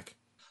quarterback.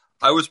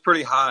 I was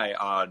pretty high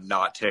on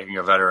not taking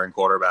a veteran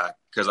quarterback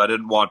because I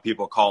didn't want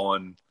people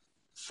calling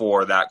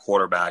for that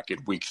quarterback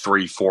in week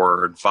 3,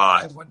 4, and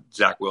 5 when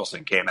Zach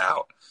Wilson came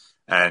out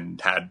and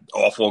had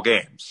awful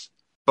games.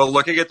 But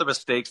looking at the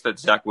mistakes that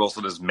Zach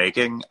Wilson is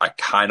making, I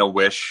kind of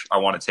wish I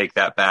want to take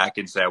that back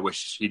and say I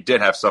wish he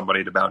did have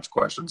somebody to bounce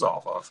questions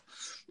off of.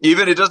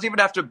 It doesn't even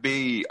have to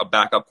be a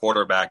backup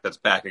quarterback that's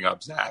backing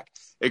up Zach.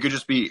 It could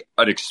just be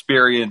an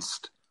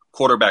experienced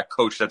quarterback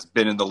coach that's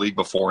been in the league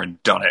before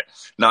and done it.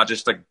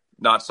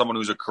 Not someone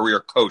who's a career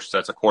coach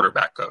that's a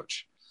quarterback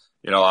coach.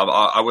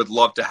 I would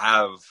love to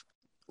have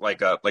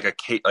like a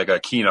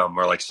Keenum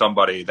or like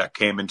somebody that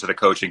came into the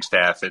coaching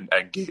staff and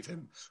gave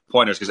him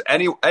pointers, because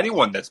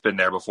anyone that's been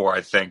there before,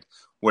 I think,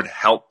 would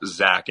help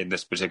Zach in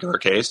this particular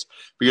case,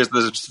 because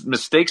the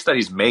mistakes that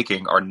he's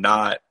making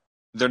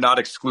they're not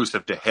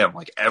exclusive to him.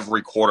 Like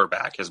every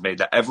quarterback has made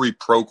that. Every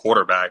pro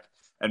quarterback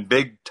and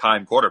big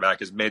time quarterback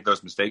has made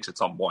those mistakes at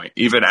some point.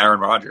 Even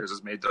Aaron Rodgers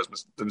has made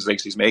the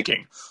mistakes he's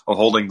making of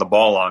holding the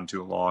ball on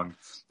too long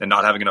and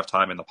not having enough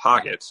time in the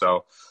pocket.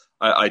 So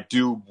I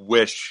do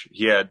wish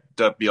he had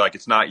to be like,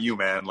 it's not you,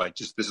 man. Like,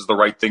 just this is the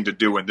right thing to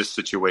do in this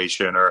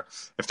situation. Or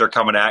if they're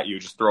coming at you,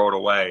 just throw it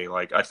away.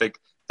 Like, I think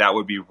that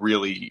would be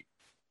really,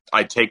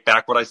 I take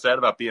back what I said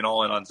about being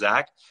all in on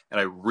Zach. And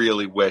I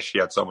really wish he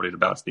had somebody to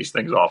bounce these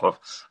things off of.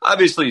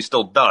 Obviously, he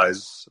still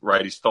does,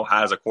 right? He still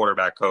has a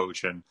quarterback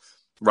coach and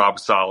Rob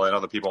Saleh and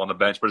other people on the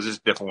bench, but it's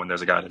just different when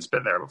there's a guy that's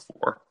been there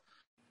before.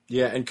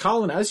 Yeah, and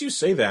Colin, as you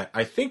say that,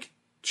 I think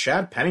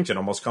Chad Pennington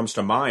almost comes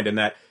to mind in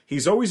that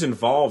he's always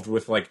involved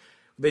with, like,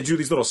 they do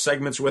these little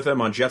segments with him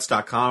on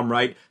Jets.com,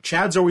 right?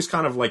 Chad's always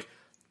kind of like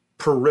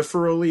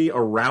peripherally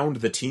around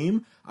the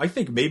team. I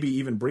think maybe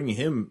even bringing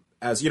him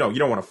as, you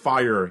don't want to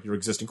fire your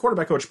existing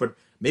quarterback coach, but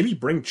maybe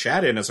bring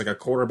Chad in as like a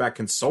quarterback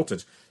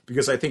consultant,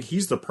 because I think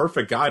he's the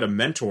perfect guy to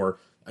mentor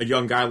a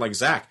young guy like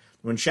Zach.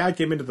 When Chad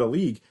came into the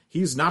league,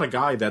 he's not a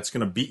guy that's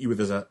going to beat you with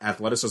his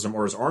athleticism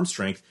or his arm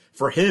strength.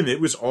 For him,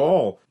 it was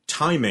all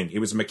timing. It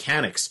was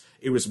mechanics.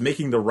 It was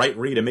making the right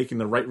read and making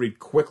the right read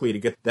quickly to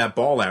get that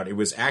ball out. It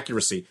was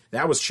accuracy.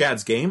 That was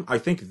Chad's game. I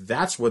think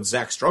that's what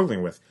Zach's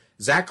struggling with.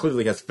 Zach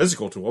clearly has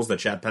physical tools that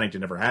Chad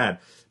Pennington never had,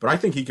 but I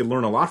think he could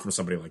learn a lot from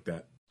somebody like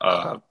that.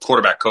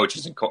 Quarterback coach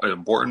is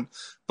important,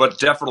 but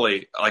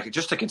definitely like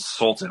just a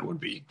consultant would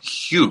be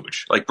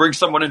huge. Like bring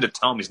someone in to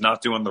tell him he's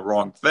not doing the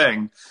wrong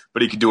thing,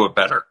 but he could do it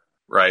better,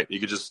 right? He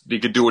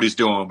could do what he's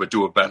doing, but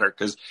do it better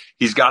because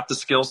he's got the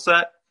skill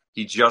set.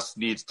 He just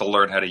needs to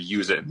learn how to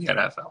use it in the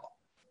NFL.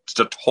 It's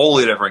a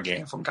totally different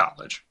game from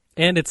college.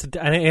 And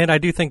I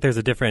do think there's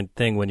a different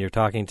thing when you're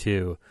talking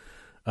to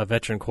a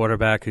veteran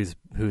quarterback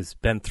who's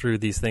been through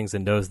these things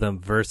and knows them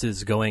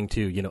versus going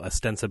to,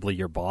 ostensibly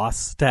your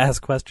boss to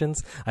ask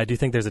questions. I do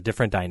think there's a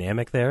different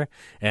dynamic there.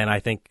 And I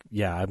think,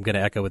 I'm going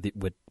to echo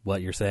with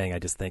what you're saying. I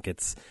just think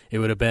it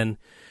would have been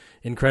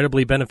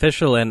incredibly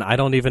beneficial. And I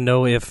don't even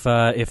know if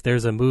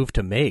there's a move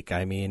to make.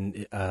 I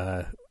mean,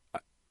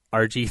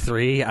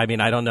 RG3. I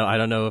mean, I don't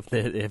know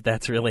if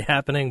that's really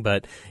happening,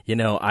 but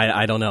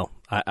I don't know.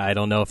 I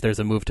don't know if there's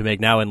a move to make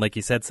now. And like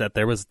you said, Seth,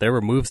 there were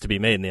moves to be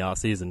made in the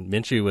offseason.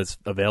 Minshew was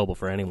available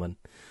for anyone.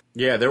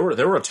 Yeah, there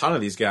were a ton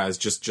of these guys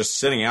just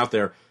sitting out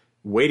there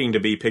waiting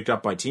to be picked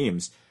up by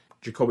teams.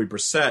 Jacoby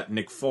Brissett,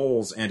 Nick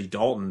Foles, Andy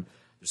Dalton.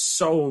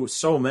 So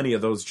many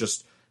of those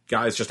just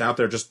guys just out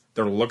there,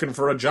 they're looking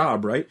for a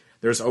job, right?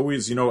 There's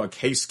always, a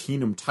Case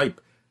Keenum type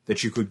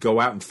that you could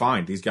go out and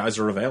find. These guys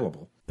are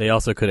available. They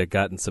also could have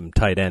gotten some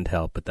tight end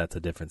help, but that's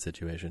a different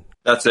situation.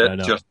 That's it.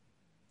 Just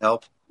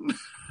help.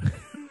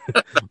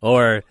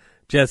 Or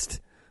just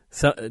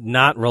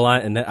not rely.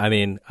 I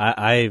mean,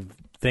 I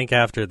think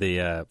after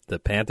the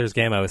Panthers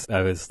game, I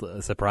was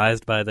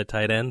surprised by the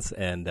tight ends,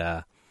 and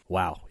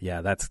wow,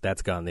 yeah,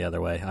 that's gone the other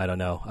way. I don't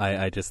know.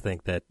 I just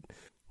think that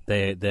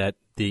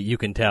you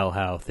can tell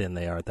how thin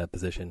they are at that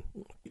position.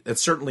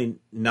 It's certainly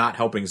not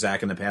helping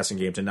Zach in the passing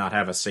game to not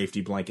have a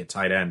safety blanket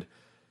tight end.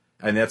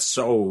 And that's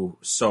so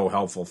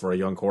helpful for a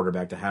young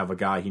quarterback to have a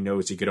guy he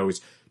knows he could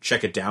always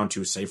check it down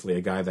to safely,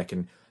 a guy that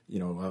can,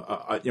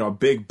 a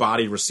big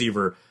body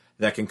receiver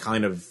that can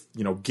kind of,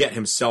 get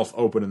himself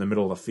open in the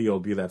middle of the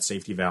field, be that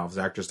safety valve.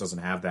 Zach just doesn't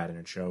have that, and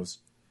it shows.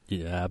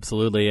 Yeah,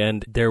 absolutely.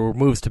 And there were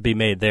moves to be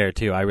made there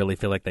too. I really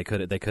feel like they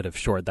could have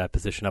shored that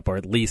position up, or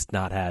at least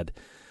not had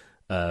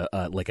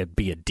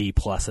be a D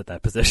plus at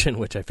that position,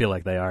 which I feel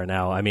like they are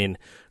now. I mean,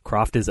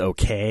 Croft is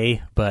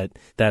okay, but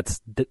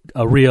that's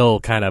a real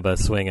kind of a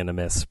swing and a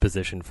miss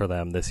position for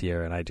them this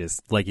year. And I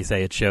just, like you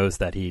say, it shows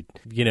that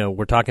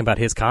we're talking about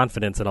his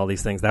confidence and all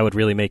these things. That would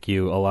really make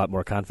you a lot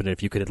more confident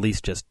if you could at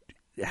least just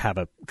have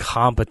a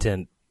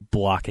competent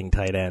blocking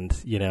tight end.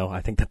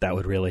 I think that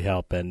would really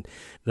help. And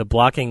the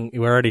blocking,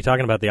 we're already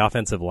talking about the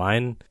offensive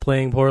line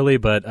playing poorly,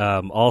 but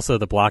also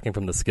the blocking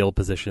from the skill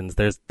positions,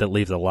 that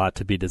leaves a lot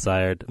to be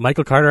desired.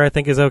 Michael Carter, I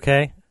think, is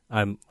okay.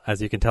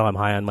 As you can tell, I'm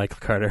high on Michael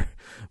Carter,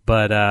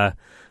 but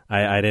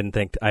I didn't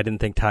think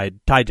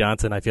Ty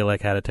Johnson, I feel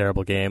like, had a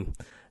terrible game.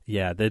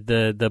 Yeah,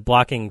 the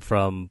blocking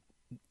from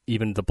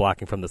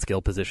the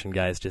skill position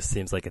guys just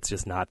seems like it's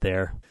just not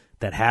there.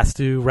 That has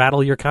to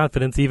rattle your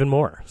confidence even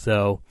more.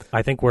 So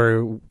I think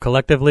we're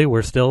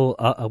still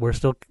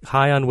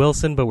high on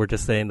Wilson, but we're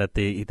just saying that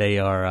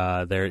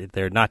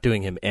they're not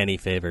doing him any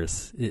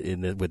favors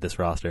with this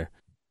roster.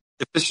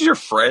 If this is your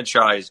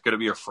franchise, going to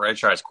be a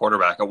franchise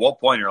quarterback, at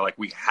what point you're like,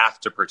 we have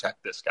to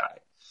protect this guy?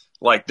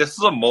 Like, this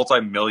is a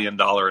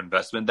multi-million-dollar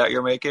investment that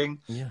you're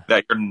making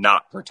that you're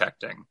not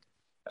protecting.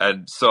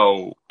 And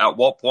so at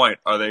what point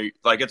are they,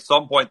 like, at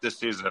some point this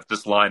season, if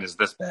this line is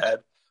this bad,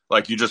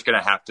 like, you're just going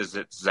to have to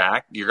sit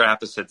Zach. You're going to have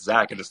to sit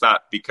Zach, and it's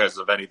not because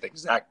of anything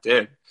Zach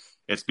did.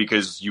 It's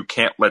because you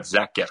can't let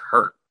Zach get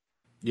hurt.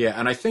 Yeah,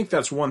 and I think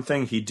that's one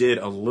thing he did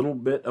a little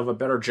bit of a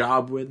better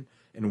job with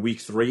in Week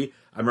 3.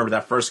 I remember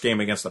that first game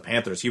against the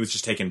Panthers. He was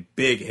just taking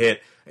big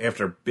hit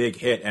after big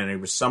hit, and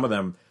it was some of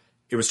them,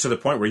 it was to the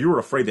point where you were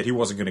afraid that he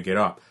wasn't going to get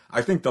up.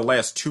 I think the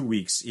last 2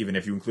 weeks, even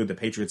if you include the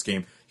Patriots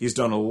game, he's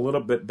done a little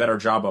bit better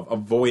job of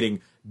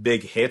avoiding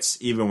big hits,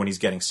 even when he's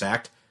getting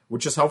sacked,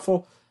 which is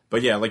helpful.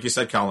 But yeah, like you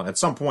said, Colin, at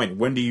some point,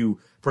 when do you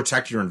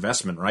protect your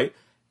investment, right?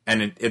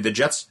 And the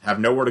Jets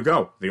have nowhere to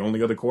go. The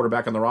only other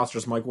quarterback on the roster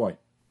is Mike White.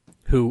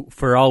 Who,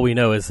 for all we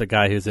know, is a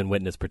guy who's in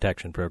witness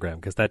protection program,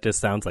 because that just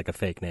sounds like a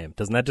fake name.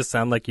 Doesn't that just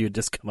sound like you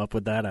just come up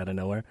with that out of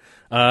nowhere?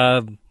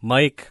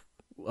 Mike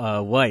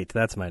White,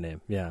 that's my name,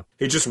 yeah.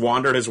 He just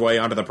wandered his way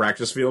onto the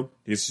practice field.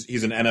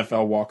 He's an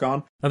NFL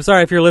walk-on. I'm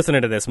sorry if you're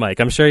listening to this, Mike.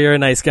 I'm sure you're a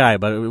nice guy,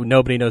 but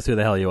nobody knows who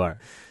the hell you are.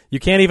 You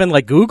can't even,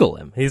 Google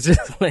him. He's just,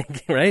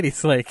 right?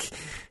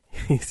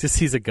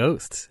 He's a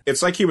ghost.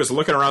 It's like he was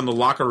looking around the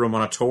locker room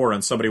on a tour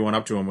and somebody went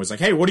up to him and was like,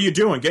 "Hey, what are you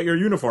doing? Get your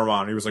uniform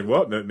on." And he was like,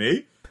 "What,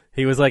 me?"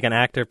 He was like an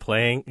actor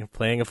playing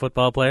a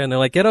football player, and they're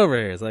like, "Get over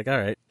here." He's like, "All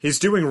right." He's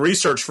doing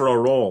research for a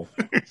role.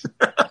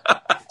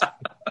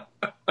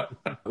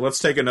 Let's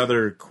take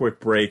another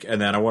quick break,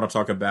 and then I want to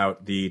talk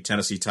about the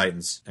Tennessee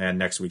Titans and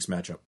next week's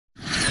matchup.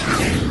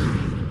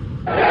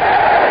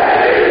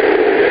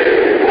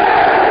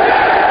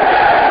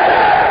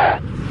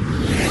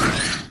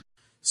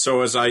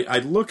 So as I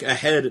look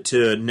ahead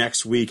to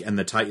next week and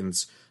the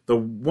Titans, the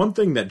one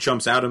thing that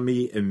jumps out at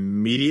me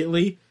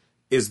immediately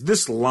is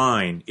this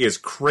line is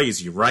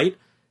crazy, right?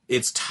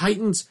 It's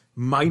Titans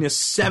minus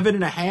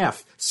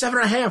 7.5.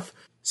 7.5.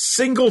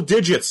 Single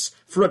digits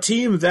for a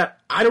team that,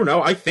 I don't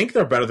know, I think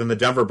they're better than the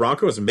Denver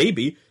Broncos,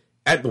 maybe.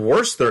 At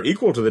worst, they're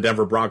equal to the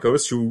Denver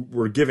Broncos, who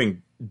were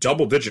giving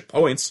double-digit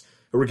points,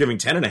 who were giving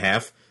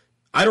 10.5.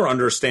 I don't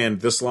understand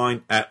this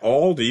line at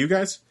all. Do you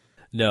guys?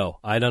 No,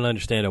 I don't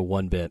understand it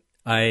one bit.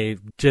 I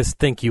just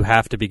think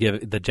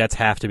the Jets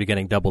have to be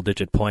getting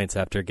double-digit points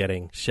after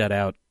getting shut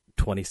out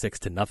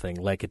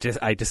 26-0.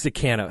 I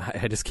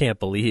just can't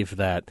believe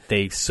that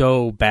they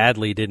so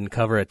badly didn't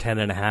cover a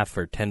 10.5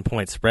 or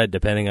 10-point spread,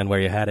 depending on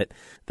where you had it.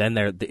 Then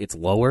it's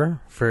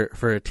lower for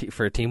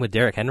a team with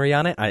Derrick Henry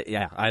on it.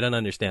 I don't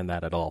understand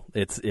that at all.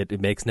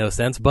 It makes no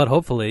sense, but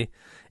hopefully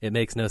it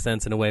makes no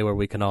sense in a way where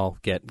we can all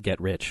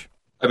get rich.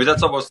 I mean,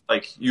 that's almost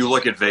like you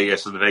look at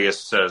Vegas and Vegas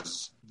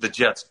says the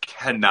Jets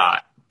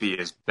cannot be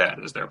as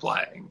bad as they're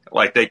playing.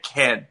 Like, they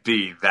can't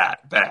be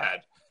that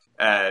bad.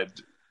 And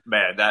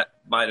man, that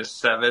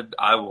 -7,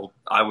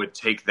 I would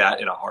take that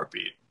in a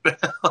heartbeat.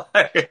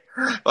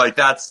 like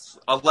that's,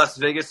 unless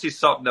Vegas sees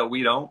something that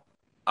we don't,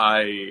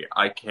 I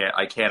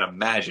can't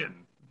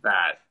imagine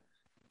that.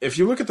 If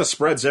you look at the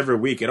spreads every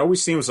week, it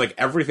always seems like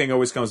everything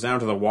always comes down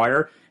to the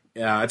wire.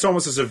 It's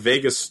almost as if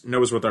Vegas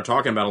knows what they're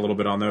talking about a little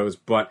bit on those,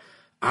 but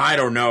I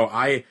don't know.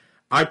 I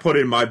put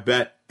in my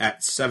bet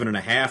at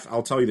 7.5.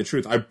 I'll tell you the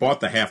truth. I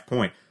bought the half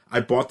point. I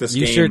bought this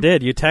game. You sure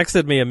did. You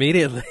texted me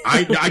immediately.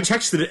 I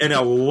texted an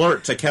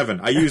alert to Kevin.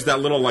 I used that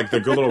little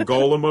little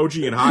goal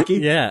emoji in hockey.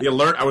 Yeah. The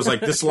alert. I was like,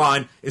 this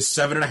line is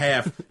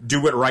 7.5.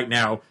 Do it right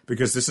now,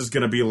 because this is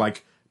going to be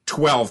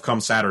 12 come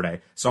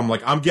Saturday. So I'm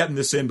like, I'm getting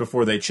this in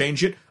before they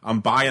change it. I'm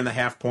buying the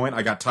half point.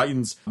 I got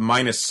Titans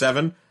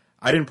 -7.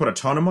 I didn't put a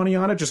ton of money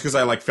on it just because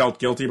I felt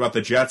guilty about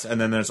the Jets.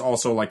 And then there's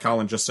also, like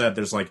Colin just said,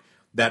 there's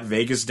that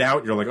Vegas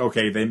doubt. You're like,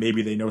 okay,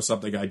 maybe they know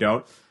something I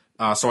don't.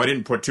 So I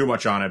didn't put too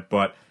much on it,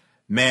 but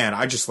man,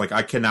 I just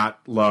I cannot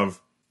love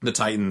the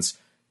Titans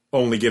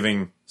only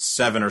giving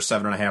 7 or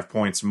 7.5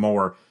 points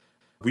more.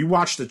 We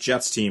watched the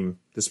Jets team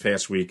this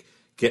past week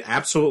get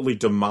absolutely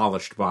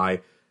demolished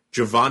by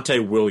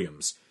Javonte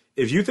Williams.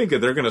 If you think that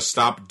they're going to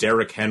stop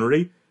Derrick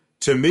Henry,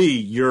 to me,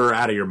 you're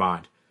out of your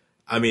mind.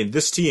 I mean,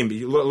 this team,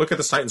 you look at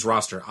the Titans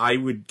roster. I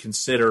would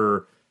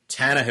consider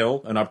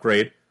Tannehill an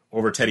upgrade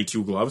over Teddy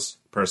Two Gloves,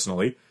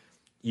 personally.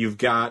 You've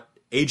got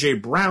A.J.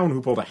 Brown,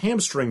 who pulled a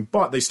hamstring,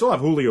 but they still have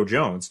Julio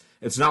Jones.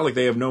 It's not like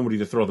they have nobody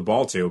to throw the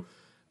ball to.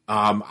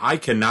 I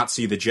cannot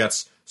see the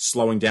Jets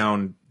slowing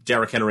down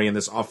Derrick Henry in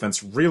this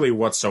offense really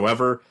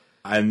whatsoever.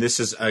 And this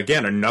is,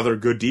 again, another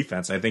good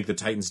defense. I think the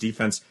Titans'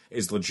 defense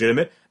is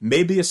legitimate.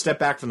 Maybe a step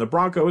back from the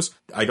Broncos.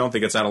 I don't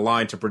think it's out of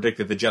line to predict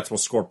that the Jets will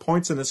score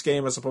points in this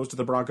game as opposed to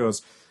the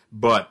Broncos.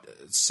 But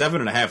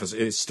 7.5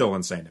 is still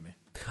insane to me.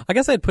 I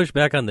guess I'd push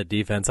back on the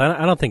defense.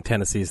 I don't think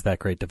Tennessee's that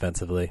great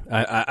defensively.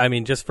 I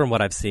mean, just from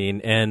what I've seen,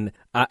 and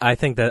I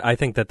think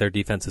that their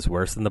defense is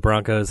worse than the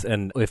Broncos.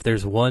 And if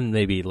there's one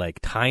maybe like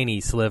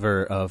tiny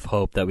sliver of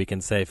hope that we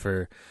can say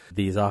for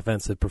these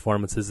offensive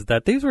performances, is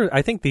that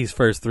I think these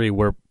first three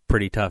were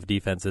pretty tough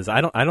defenses.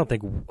 I don't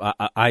think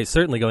I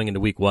certainly going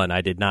into week one,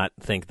 I did not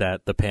think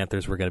that the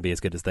Panthers were going to be as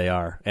good as they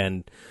are,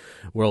 and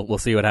we'll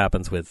see what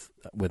happens with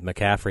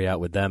McCaffrey out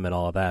with them and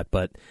all of that.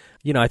 But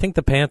I think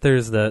the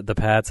Panthers, the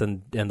Pats,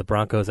 and the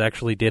Broncos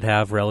actually did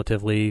have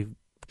relatively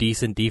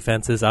decent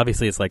defenses.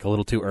 Obviously, it's like a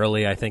little too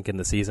early, I think, in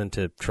the season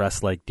to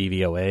trust like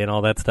DVOA and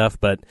all that stuff,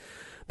 but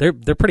they're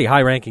pretty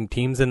high-ranking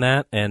teams in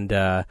that, and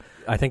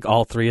I think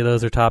all three of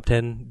those are top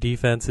 10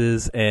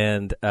 defenses,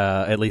 and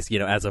at least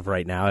as of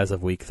right now, as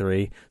of week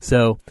 3.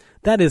 So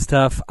that is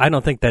tough. I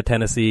don't think that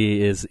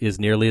Tennessee is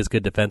nearly as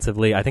good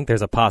defensively. I think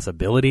there's a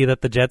possibility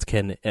that the Jets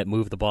can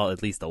move the ball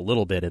at least a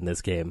little bit in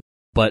this game,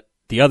 but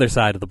the other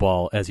side of the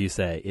ball, as you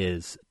say,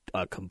 is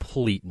a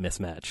complete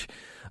mismatch.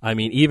 I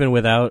mean, even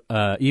with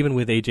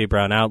A.J.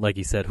 Brown out, like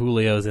you said,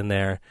 Julio's in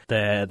there.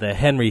 The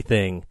Henry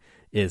thing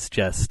is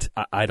just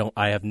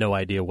I have no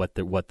idea what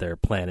their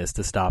plan is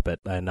to stop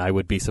it, and I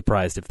would be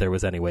surprised if there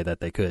was any way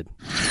that they could.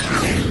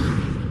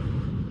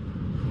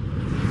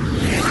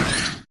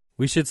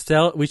 We should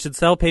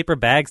sell paper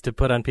bags to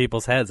put on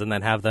people's heads and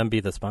then have them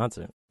be the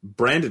sponsor.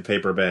 Branded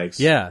paper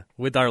bags. Yeah,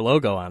 with our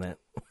logo on it.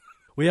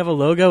 We have a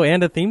logo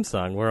and a theme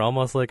song. We're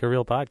almost like a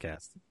real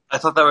podcast. I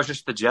thought that was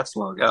just the Jets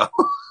logo.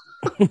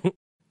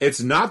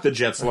 It's not the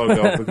Jets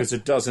logo because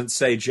it doesn't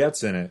say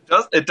Jets in it.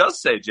 It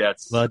does say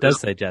Jets. Well, it does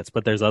say Jets,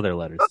 but there's other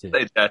letters too.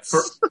 Say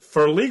Jets.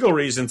 For legal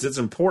reasons, it's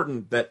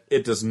important that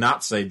it does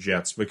not say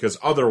Jets because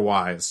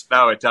otherwise...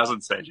 No, it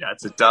doesn't say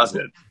Jets. It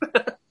doesn't.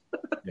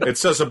 It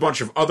says a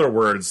bunch of other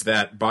words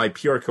that, by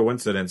pure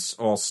coincidence,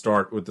 all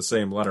start with the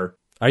same letter.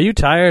 Are you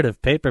tired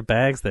of paper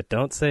bags that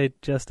don't say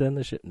just in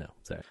the shit? No,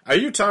 sorry. Are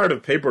you tired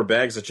of paper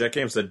bags at Jet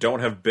games that don't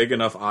have big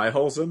enough eye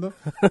holes in them?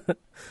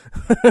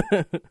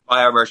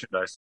 Buy our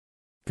merchandise.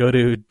 Go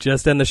to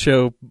Just End the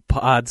Show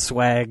Pod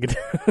Swagged.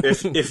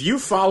 If you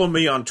follow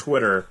me on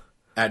Twitter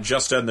at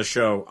Just End the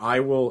Show, I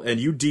will, and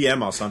you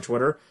DM us on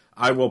Twitter,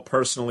 I will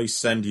personally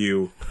send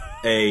you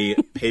a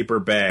paper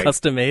bag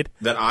custom made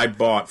that I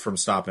bought from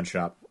Stop and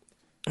Shop.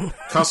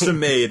 Custom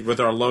made with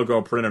our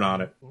logo printed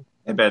on it.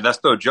 Hey man, that's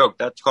no joke.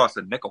 That cost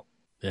a nickel.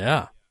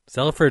 Yeah.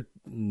 Sell it for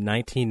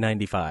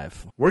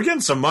 $19.95. We're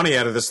getting some money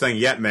out of this thing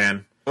yet,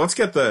 man. Let's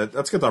get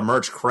the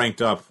merch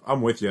cranked up.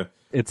 I'm with you.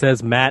 It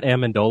says Matt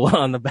Amendola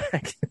on the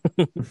back.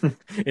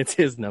 It's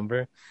his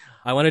number.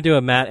 I want to do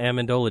a Matt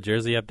Amendola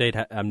jersey update.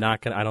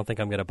 I don't think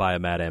I'm going to buy a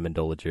Matt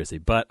Amendola jersey,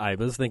 but I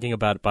was thinking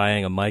about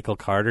buying a Michael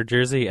Carter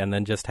jersey and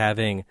then just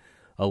having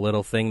a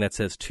little thing that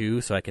says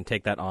 2 so I can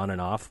take that on and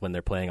off when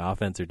they're playing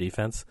offense or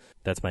defense.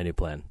 That's my new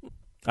plan.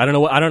 I don't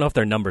know if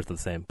their numbers are the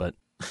same, but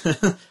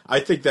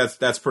I think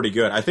that's pretty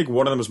good. I think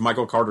one of them is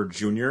Michael Carter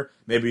Jr.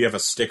 Maybe you have a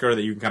sticker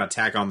that you can kind of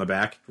tack on the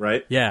back,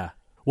 right? Yeah.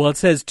 Well, it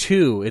says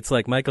 2. It's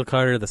like Michael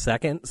Carter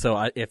II.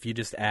 So if you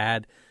just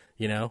add,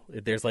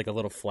 there's like a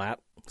little flap.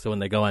 So when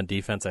they go on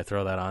defense, I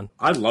throw that on.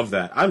 I love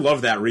that. I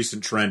love that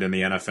recent trend in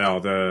the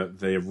NFL,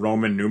 the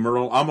Roman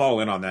numeral. I'm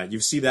all in on that. You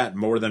see that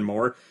more than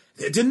more.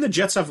 Didn't the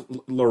Jets have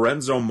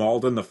Lorenzo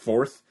Malden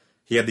IV?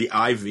 He had the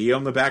IV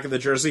on the back of the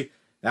jersey.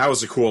 That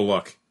was a cool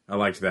look. I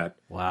liked that.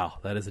 Wow,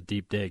 that is a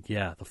deep dig.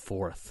 Yeah, the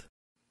 4th.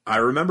 I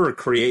remember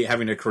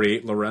having to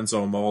create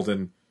Lorenzo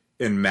Malden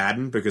in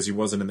Madden because he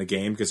wasn't in the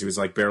game because he was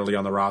like barely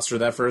on the roster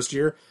that first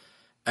year.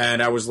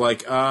 And I was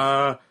like,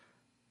 why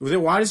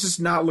does this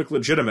not look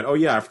legitimate? Oh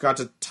yeah, I forgot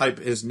to type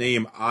his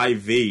name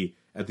IV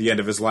at the end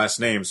of his last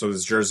name so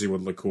his jersey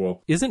would look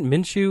cool. Isn't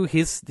Minshew,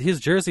 his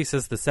jersey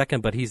says the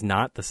 2nd, but he's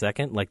not the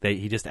 2nd? Like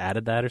he just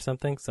added that or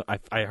something? So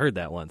I heard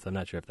that once. I'm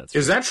not sure if that's true.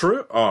 Is that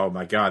true? Oh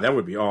my God, that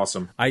would be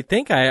awesome. I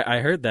think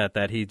I heard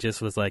that he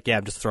just was like, yeah,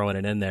 I'm just throwing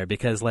it in there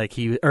because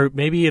or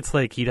maybe it's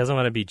like he doesn't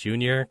want to be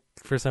junior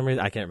for some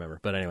reason. I can't remember.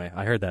 But anyway,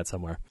 I heard that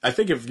somewhere. I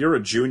think if you're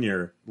a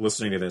junior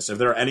listening to this, if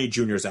there are any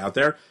juniors out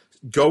there,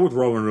 go with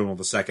Roman numeral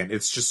II.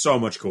 It's just so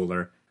much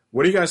cooler.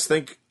 What do you guys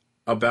think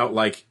about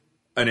like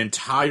an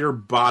entire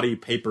body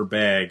paper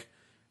bag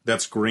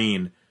that's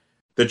green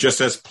that just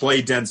says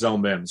 "Play Denzel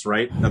Mims"?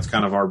 Right. That's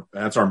kind of our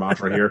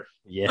mantra here.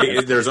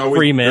 Yeah. There's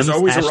always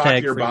a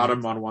rockier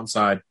bottom on one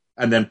side.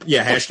 And then,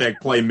 hashtag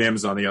play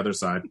Mims on the other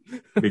side.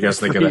 Because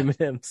they Free could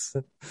Mims.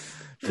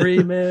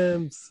 Free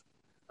Mims.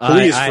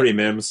 please free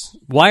Mims.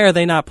 Why are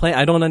they not playing?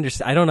 I don't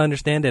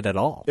understand it at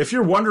all. If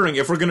you're wondering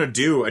if we're going to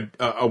do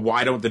a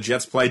Why Don't the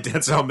Jets Play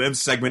Denzel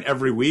Mims segment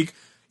every week,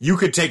 you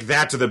could take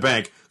that to the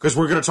bank, because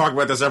we're going to talk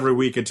about this every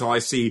week until I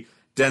see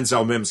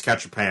Denzel Mims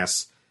catch a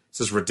pass. This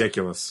is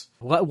ridiculous.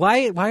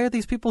 Why are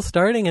these people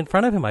starting in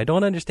front of him? I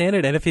don't understand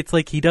it. And if it's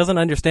like he doesn't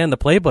understand the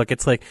playbook,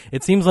 it's like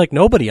it seems like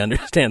nobody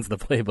understands the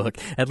playbook.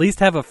 At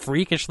least have a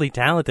freakishly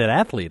talented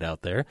athlete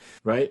out there.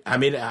 Right? I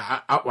mean,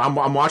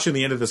 I'm watching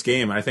the end of this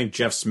game, and I think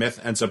Jeff Smith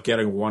ends up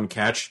getting one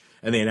catch,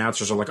 and the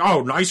announcers are like,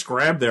 "Oh, nice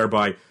grab there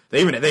by..."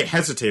 They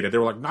hesitated. They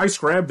were like, "Nice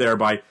grab there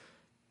by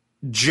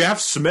Jeff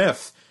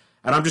Smith."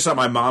 And I'm just at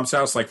my mom's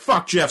house like,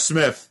 "Fuck Jeff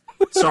Smith."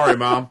 Sorry,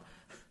 Mom.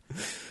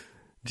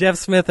 Jeff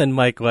Smith and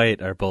Mike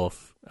White are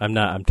both. I'm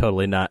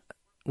totally not.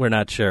 We're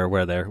not sure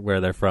where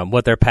they're from,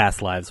 what their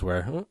past lives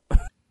were.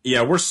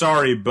 Yeah, we're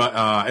sorry,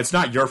 but it's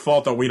not your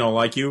fault that we don't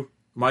like you,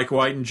 Mike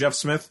White and Jeff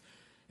Smith.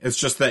 It's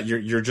just that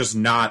you're just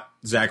not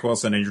Zach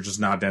Wilson, and you're just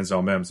not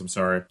Denzel Mims. I'm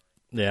sorry.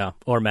 Yeah,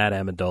 or Matt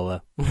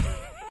Amendola.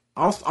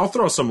 I'll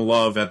throw some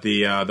love at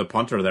the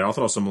punter there. I'll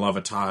throw some love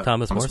at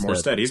Thomas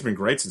Morstead. He's been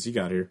great since he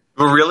got here.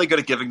 We're really good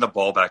at giving the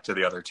ball back to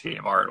the other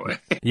team, aren't we?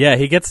 Yeah,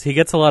 he gets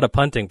a lot of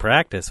punting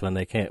practice when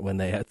they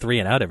have 3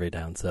 and out every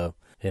down. So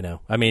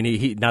I mean,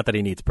 he not that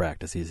he needs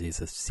practice.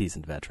 He's a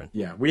seasoned veteran.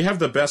 Yeah, we have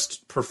the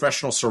best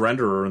professional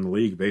surrenderer in the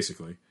league,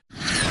 basically.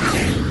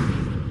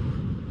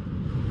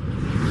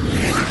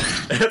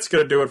 That's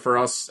going to do it for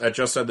us at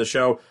Just Said the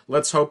Show.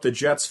 Let's hope the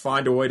Jets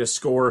find a way to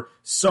score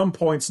some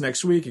points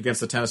next week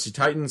against the Tennessee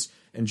Titans.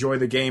 Enjoy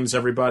the games,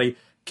 everybody.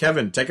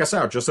 Kevin, take us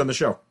out. Just Said the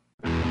Show.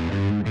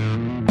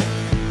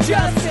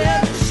 Just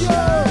Said